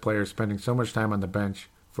two best players spending so much time on the bench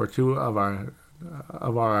for two of our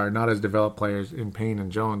not as developed players in Payne and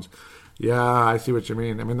Jones. Yeah, I see what you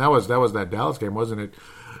mean. That was that Dallas game, wasn't it?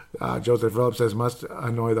 Joseph Phillips says, must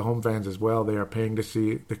annoy the home fans as well. They are paying to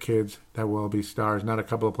see the kids that will be stars, not a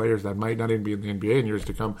couple of players that might not even be in the NBA in years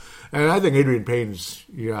to come. And I think Adrian Payne's,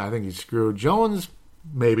 I think he's screwed. Jones,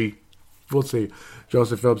 maybe. We'll see.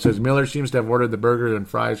 Joseph Phillips says, Miller seems to have ordered the burger and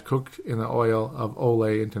fries cooked in the oil of Ole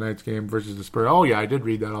in tonight's game versus the Spurs. Oh, yeah, I did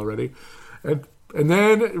read that already. And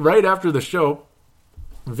then right after the show,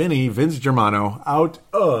 Vince Germano, out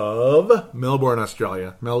of Melbourne,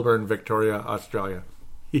 Victoria, Australia.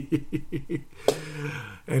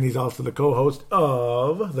 And he's also the co-host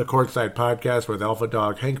of the Courtside Podcast with Alpha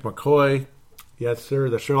Dog Hank McCoy. Yes, sir,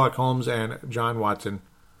 the Sherlock Holmes and John Watson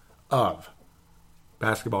of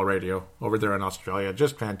basketball radio over there in Australia.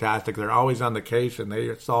 Just fantastic. They're always on the case, and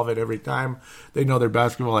they solve it every time. They know their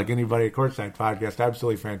basketball like anybody. Courtside Podcast,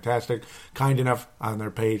 absolutely fantastic. Kind enough on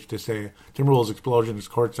their page to say Timberwolves Explosion is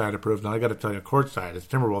courtside approved. Now, I got to tell you, courtside is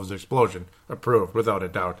Timberwolves Explosion approved, without a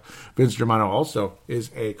doubt. Vince Germano also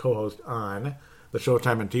is a co-host on the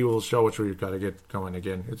Showtime and T-Wolves show, which we've got to get going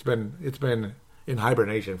again. It's been in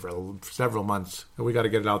hibernation for several months, and we got to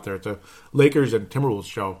get it out there. It's a Lakers and Timberwolves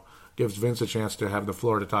show. Gives Vince a chance to have the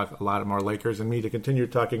floor to talk a lot more Lakers and me to continue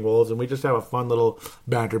talking Wolves, and we just have a fun little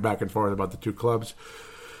banter back and forth about the two clubs.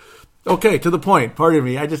 Okay, to the point. Pardon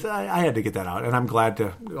me. I had to get that out, and I'm glad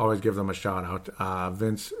to always give them a shout out.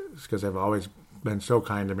 Vince, because they've always been so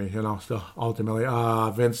kind to me, so ultimately.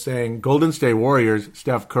 Vince saying, Golden State Warriors,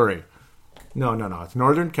 Steph Curry. No. It's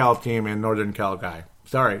Northern Cal team and Northern Cal guy.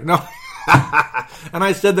 Sorry. No. And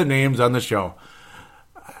I said the names on the show.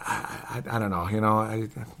 I don't know.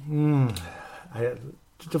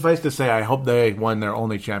 Suffice to say, I hope they won their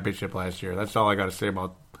only championship last year. That's all I got to say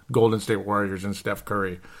about Golden State Warriors and Steph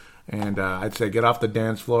Curry. And I'd say get off the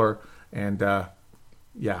dance floor. And, I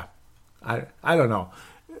don't know.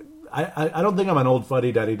 I don't think I'm an old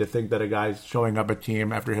fuddy-duddy to think that a guy's showing up a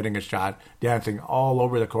team after hitting a shot, dancing all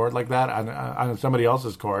over the court like that on somebody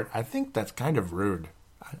else's court. I think that's kind of rude.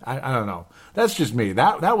 I don't know. That's just me.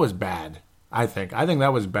 That was bad. I think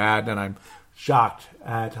that was bad, and I'm shocked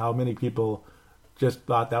at how many people just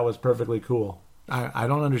thought that was perfectly cool. I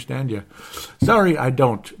don't understand you. Sorry, I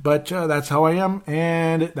don't. But that's how I am,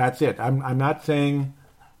 and that's it. I'm not saying,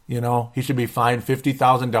 he should be fined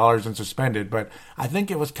 $50,000 and suspended, but I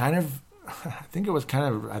think it was kind of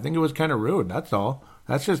rude. That's all.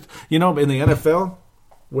 That's just, in the NFL,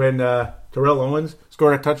 when Terrell Owens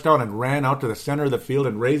scored a touchdown and ran out to the center of the field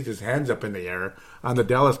and raised his hands up in the air on the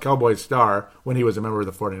Dallas Cowboys star when he was a member of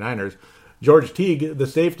the 49ers, George Teague, the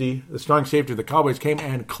strong safety of the Cowboys, came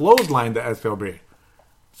and clotheslined the SLB.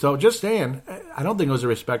 So just saying, I don't think it was a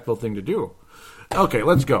respectful thing to do. Okay,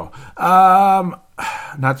 let's go.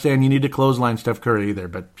 Not saying you need to clothesline Steph Curry either,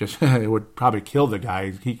 but just it would probably kill the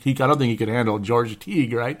guy. I don't think he could handle George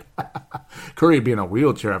Teague, right? Curry would be in a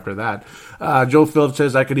wheelchair after that. Joe Phillips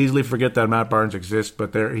says, I could easily forget that Matt Barnes exists,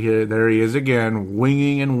 but there he is again,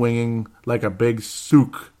 winging like a big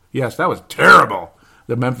sook. Yes, that was terrible.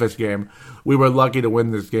 The Memphis game. We were lucky to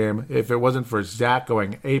win this game. If it wasn't for Zach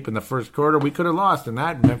going ape in the first quarter, we could have lost. And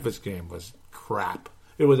that Memphis game was crap.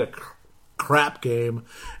 It was a crap game.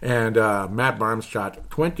 And Matt Barnes shot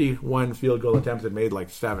 21 field goal attempts and made like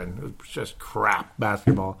 7. It was just crap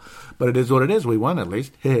basketball. But it is what it is. We won at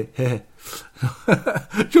least. Joseph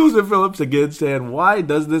Phillips again saying, why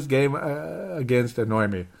does this game against annoy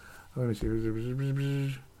me? Let me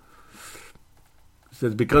see.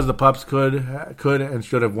 Says because the Pups could and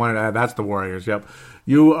should have won it. That's the Warriors. Yep,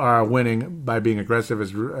 you are winning by being aggressive,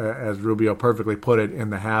 as Rubio perfectly put it in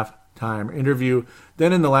the halftime interview.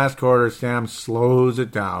 Then in the last quarter, Sam slows it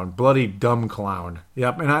down. Bloody dumb clown.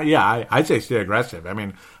 Yep, and I'd say stay aggressive. I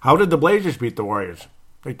mean, how did the Blazers beat the Warriors?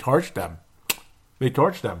 They torched them.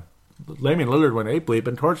 Damian Lillard went ape leap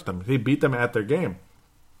and torched them. He beat them at their game.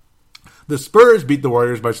 The Spurs beat the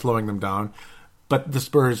Warriors by slowing them down, but the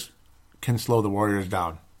Spurs can slow the Warriors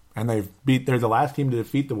down. And they're the last team to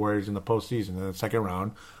defeat the Warriors in the postseason, in the second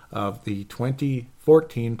round of the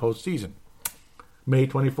 2014 postseason. May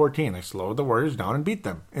 2014, they slowed the Warriors down and beat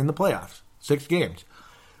them in the playoffs. 6 games.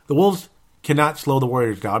 The Wolves cannot slow the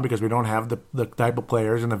Warriors down because we don't have the type of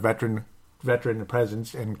players and the veteran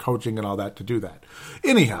presence and coaching and all that to do that.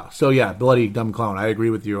 Anyhow, so yeah, bloody dumb clown. I agree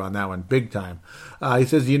with you on that one, big time. He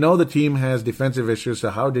says, the team has defensive issues, so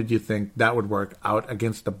how did you think that would work out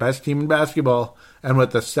against the best team in basketball and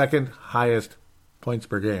with the second highest points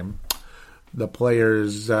per game? The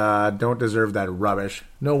players don't deserve that rubbish.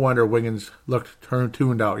 No wonder Wiggins looked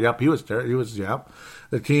tuned out. Yep, he was. Yep.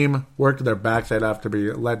 The team worked their backside off to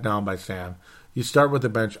be let down by Sam. You start with the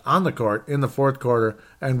bench on the court in the fourth quarter,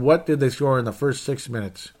 and what did they score in the first 6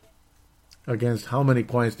 minutes? Against how many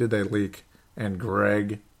points did they leak? And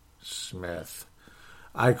Greg Smith.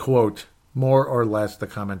 I quote, more or less, the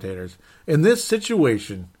commentators. In this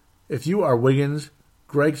situation, if you are Wiggins,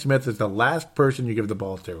 Greg Smith is the last person you give the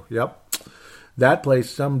ball to. Yep. That play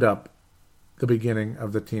summed up the beginning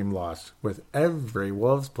of the team loss, with every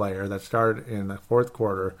Wolves player that started in the fourth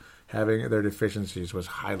quarter having their deficiencies was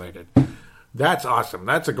highlighted. That's awesome.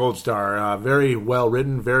 That's a gold star. Very well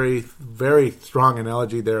written. Very, very strong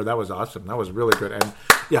analogy there. That was awesome. That was really good. And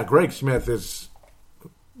yeah, Greg Smith is.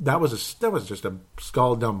 That was just a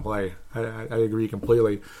skull dumb play. I agree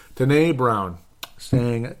completely. Tanae Brown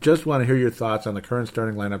saying, just want to hear your thoughts on the current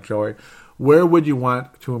starting lineup, Joey. Where would you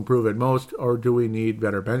want to improve it most, or do we need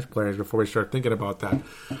better bench players before we start thinking about that?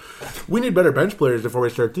 We need better bench players before we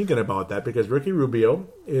start thinking about that because Ricky Rubio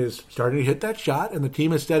is starting to hit that shot, and the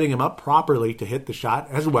team is setting him up properly to hit the shot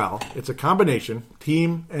as well. It's a combination,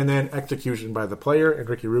 team and then execution by the player in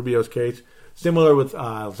Ricky Rubio's case. Similar with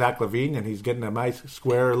Zach LaVine, and he's getting a nice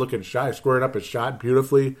square-looking shot. Squared up his shot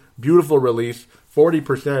beautifully. Beautiful release.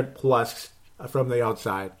 40% plus from the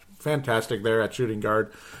outside. Fantastic there at shooting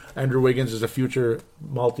guard. Andrew Wiggins is a future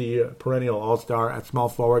multi-perennial all-star at small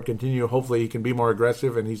forward. Hopefully he can be more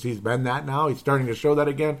aggressive, and he's been that now. He's starting to show that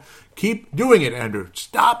again. Keep doing it, Andrew.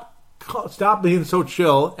 Stop being so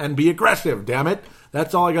chill and be aggressive, damn it.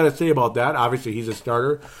 That's all I got to say about that. Obviously, he's a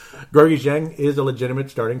starter. Gorgui Dieng is a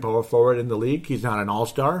legitimate starting power forward in the league. He's not an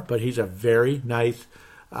all-star, but he's a very nice,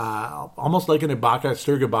 almost like an Ibaka,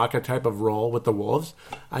 Serge Ibaka type of role with the Wolves.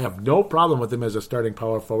 I have no problem with him as a starting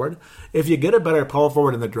power forward. If you get a better power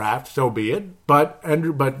forward in the draft, so be it. But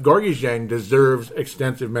Gorgui Dieng deserves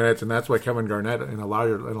extensive minutes, and that's why Kevin Garnett, in a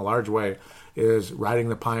large way, is riding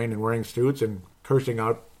the pine and wearing suits and cursing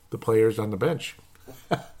out the players on the bench.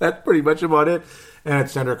 That's pretty much about it. And at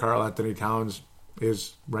center, Karl Anthony Towns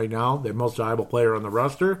is right now the most valuable player on the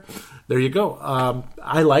roster. There you go.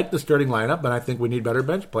 I like the starting lineup, but I think we need better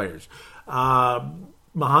bench players.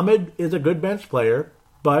 Muhammad is a good bench player,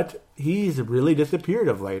 but he's really disappeared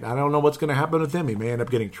of late. I don't know what's going to happen with him. He may end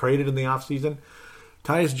up getting traded in the offseason.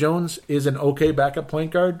 Tyus Jones is an okay backup point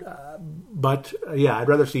guard, but I'd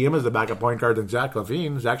rather see him as the backup point guard than Zach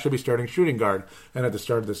LaVine. Zach should be starting shooting guard, and at the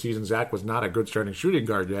start of the season, Zach was not a good starting shooting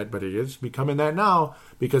guard yet, but he is becoming that now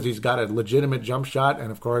because he's got a legitimate jump shot, and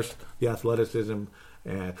of course, the athleticism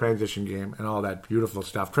and transition game and all that beautiful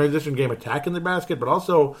stuff. Transition game attacking the basket, but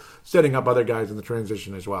also setting up other guys in the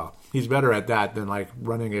transition as well. He's better at that than like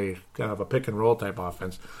running a kind of a pick and roll type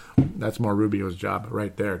offense. That's more Rubio's job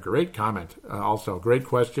right there. Great comment. Also, great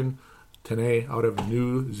question. Tanae out of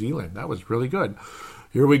New Zealand. That was really good.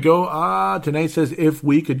 Here we go. Tanae says, if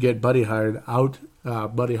we could get Buddy Hyde out,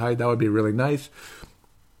 that would be really nice.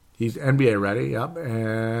 He's NBA ready, yep,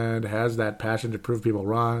 and has that passion to prove people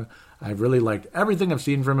wrong. I've really liked everything I've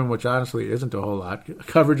seen from him, which honestly isn't a whole lot.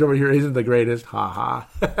 Coverage over here isn't the greatest, ha.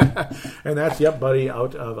 And that's, Buddy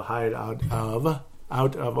out of Hyde,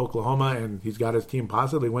 out of Oklahoma, and he's got his team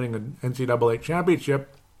possibly winning an NCAA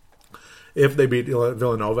championship if they beat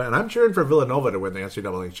Villanova. And I'm cheering for Villanova to win the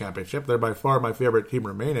NCAA championship. They're by far my favorite team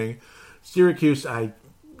remaining. Syracuse, how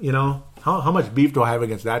much beef do I have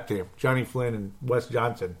against that team? Johnny Flynn and Wes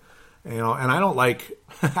Johnson. And I don't like.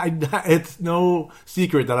 It's no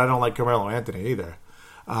secret that I don't like Carmelo Anthony either.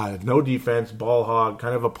 No defense, ball hog,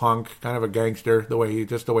 kind of a punk, kind of a gangster. The way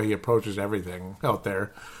he approaches everything out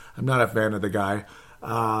there. I'm not a fan of the guy.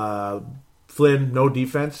 Flynn, no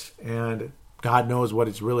defense, and God knows what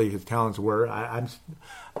his talents were. I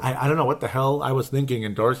don't know what the hell I was thinking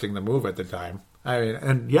endorsing the move at the time.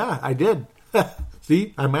 I did.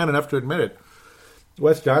 See, I'm man enough to admit it.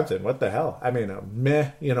 Wes Johnson, what the hell?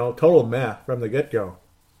 Total meh from the get-go.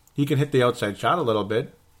 He can hit the outside shot a little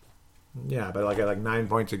bit. Yeah, but like 9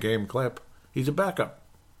 points a game clip. He's a backup.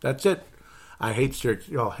 That's it. I hate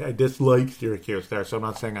Syracuse. I dislike Syracuse there, so I'm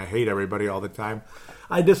not saying I hate everybody all the time.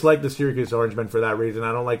 I dislike the Syracuse Orangemen for that reason.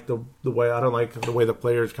 I don't like the way the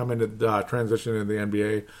players come into transition in the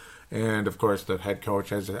NBA, and of course the head coach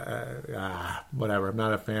has whatever. I'm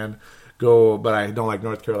not a fan. But I don't like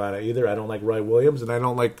North Carolina either. I don't like Roy Williams, and I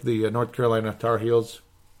don't like the North Carolina Tar Heels.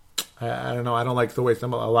 I don't know. I don't like the way a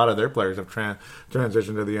lot of their players have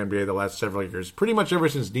transitioned to the NBA the last several years. Pretty much ever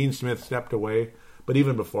since Dean Smith stepped away. But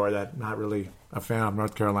even before that, not really a fan of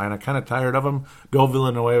North Carolina. Kind of tired of them. Go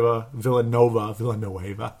Villanova.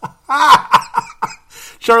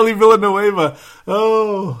 Charlie Villanueva.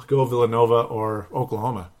 Oh, go Villanova or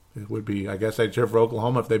Oklahoma. It would be, I guess I'd cheer for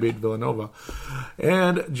Oklahoma if they beat Villanova.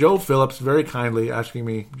 And Joe Phillips very kindly asking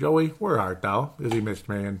me, Joey, where art thou? Because he missed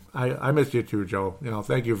me. And I missed you too, Joe.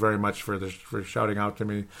 Thank you very much for shouting out to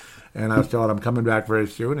me. And I was told I'm coming back very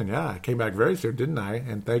soon. And I came back very soon, didn't I?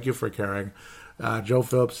 And thank you for caring. Joe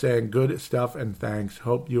Phillips saying, good stuff and thanks.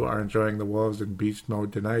 Hope you are enjoying the Wolves in beast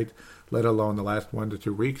mode tonight, let alone the last 1 to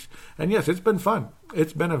 2 weeks. And yes, it's been fun.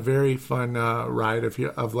 It's been a very fun ride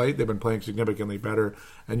of late. They've been playing significantly better,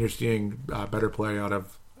 and you're seeing better play out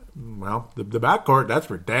of, the backcourt. That's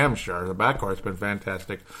for damn sure. The backcourt's been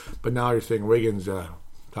fantastic. But now you're seeing Wiggins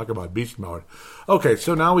talk about beast mode. Okay,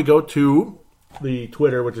 so now we go to the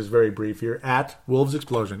Twitter, which is very brief here, at Wolves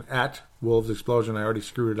Explosion. At Wolves Explosion. I already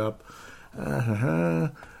screwed it up.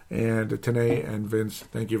 And Tanae and Vince,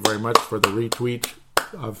 thank you very much for the retweet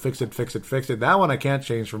of Fix It. That one I can't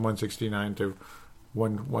change from 169 to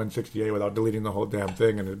 168 without deleting the whole damn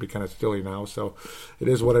thing, and it'd be kind of silly now. So it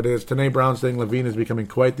is what it is. Tanae Brown saying Levine is becoming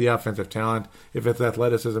quite the offensive talent if its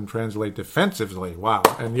athleticism translates defensively. Wow.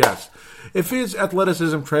 And yes, if his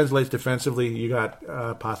athleticism translates defensively, you got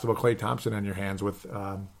possible Klay Thompson on your hands with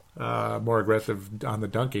more aggressive on the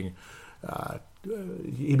dunking.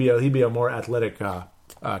 He'd be a more athletic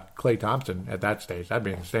Klay Thompson at that stage. That'd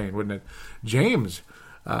be insane, wouldn't it? James,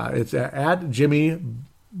 it's at Jimmy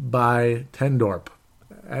by Tendorp.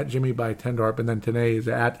 At Jimmy by Tendorp, and then Tanae is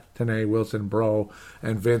at Tanae Wilson Bro,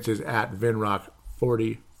 and Vince is at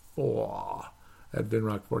Vinrock44. At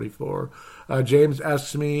Vinrock44. James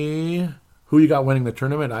asks me, who you got winning the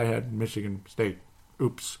tournament? I had Michigan State.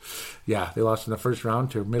 Oops. Yeah, they lost in the first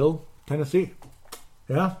round to Middle Tennessee.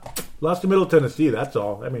 Yeah, lost to Middle Tennessee, that's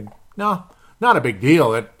all. I mean, no, not a big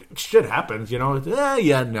deal. It shit happens, you know.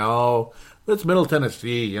 No. It's Middle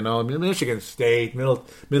Tennessee, you know, Michigan State,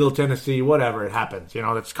 Middle Tennessee, whatever, it happens. You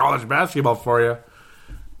know, that's college basketball for you.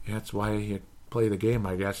 Yeah, that's why you play the game,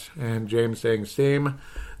 I guess. And James saying same.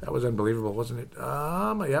 That was unbelievable, wasn't it?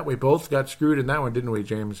 Yeah, we both got screwed in that one, didn't we,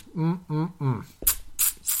 James?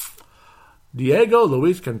 Diego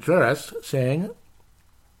Luis Contreras saying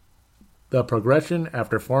the progression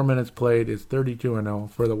after 4 minutes played is 32-0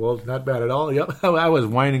 for the Wolves. Not bad at all. Yep, I was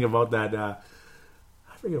whining about that. I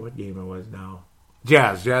forget what game it was now.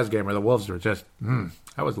 Jazz game where the Wolves were just,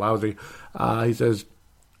 that was lousy. He says,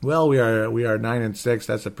 well, we are 9-6.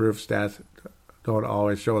 That's the proof. Stats don't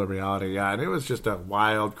always show the reality. Yeah, and it was just a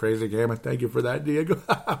wild, crazy game. And thank you for that, Diego.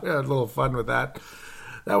 We had a little fun with that.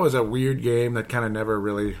 That was a weird game that kind of never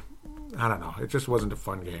really, I don't know. It just wasn't a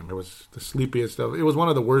fun game. It was the sleepiest of. It was one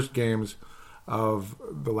of the worst games of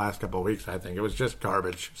the last couple of weeks, I think. It was just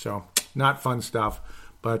garbage. So, not fun stuff.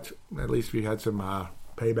 But at least we had some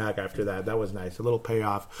payback after that. That was nice. A little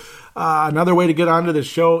payoff. Another way to get onto the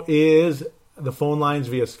show is the phone lines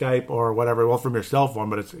via Skype or whatever. Well, from your cell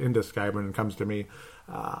phone, but it's into Skype when it comes to me.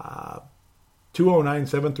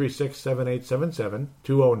 209-736-7877.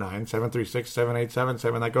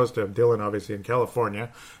 209-736-7877. That goes to Dylan, obviously, in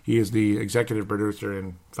California. He is the executive producer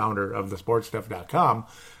and founder of thesportstuff.com.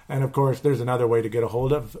 And, of course, there's another way to get a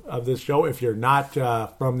hold of this show. If you're not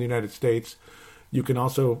from the United States, you can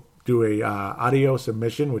also do a audio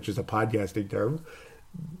submission, which is a podcasting term.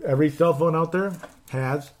 Every cell phone out there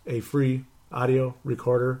has a free audio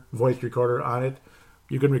recorder, voice recorder on it.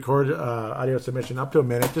 You can record audio submission up to a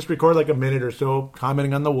minute. Just record like a minute or so,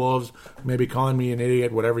 commenting on the Wolves, maybe calling me an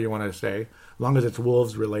idiot, whatever you want to say, as long as it's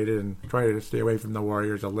Wolves related, and try to stay away from the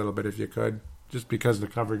Warriors a little bit if you could, just because the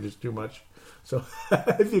coverage is too much. So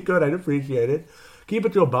if you could, I'd appreciate it. Keep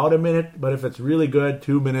it to about a minute, but if it's really good,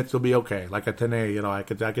 2 minutes will be okay. Like a Tanae, you know, I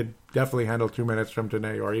could definitely handle 2 minutes from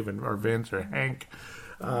Tanae or Vince or Hank.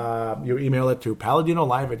 You email it to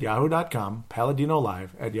paladinolive@yahoo.com,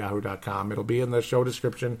 paladinolive@yahoo.com. It'll be in the show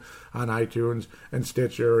description on iTunes and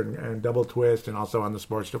Stitcher and Double Twist, and also on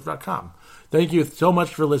thesportstuff.com. Thank you so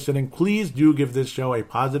much for listening. Please do give this show a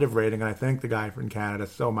positive rating, and I thank the guy from Canada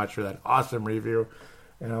so much for that awesome review.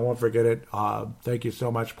 And I won't forget it. Thank you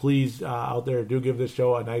so much. Please, out there, do give this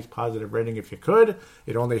show a nice positive rating if you could.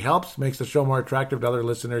 It only helps, makes the show more attractive to other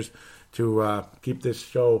listeners to keep this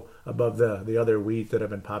show above the other weeds that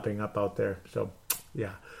have been popping up out there. So,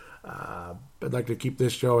 yeah. I'd like to keep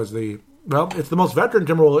this show as it's the most veteran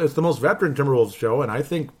Timberwolves show, and I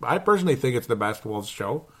personally think it's the best Wolves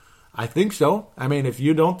show. I think so. I mean, if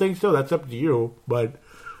you don't think so, that's up to you. But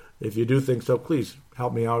if you do think so, please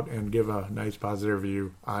help me out and give a nice positive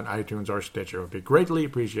review on iTunes or Stitcher. It would be greatly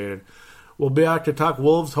appreciated. We'll be back to talk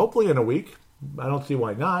Wolves hopefully in a week. I don't see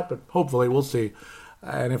why not, but hopefully we'll see.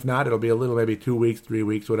 And if not, it'll be maybe 2 weeks, 3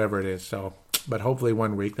 weeks, whatever it is. So, but hopefully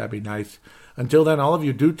 1 week, that'd be nice. Until then, all of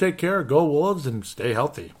you do take care, go Wolves, and stay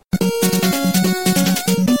healthy.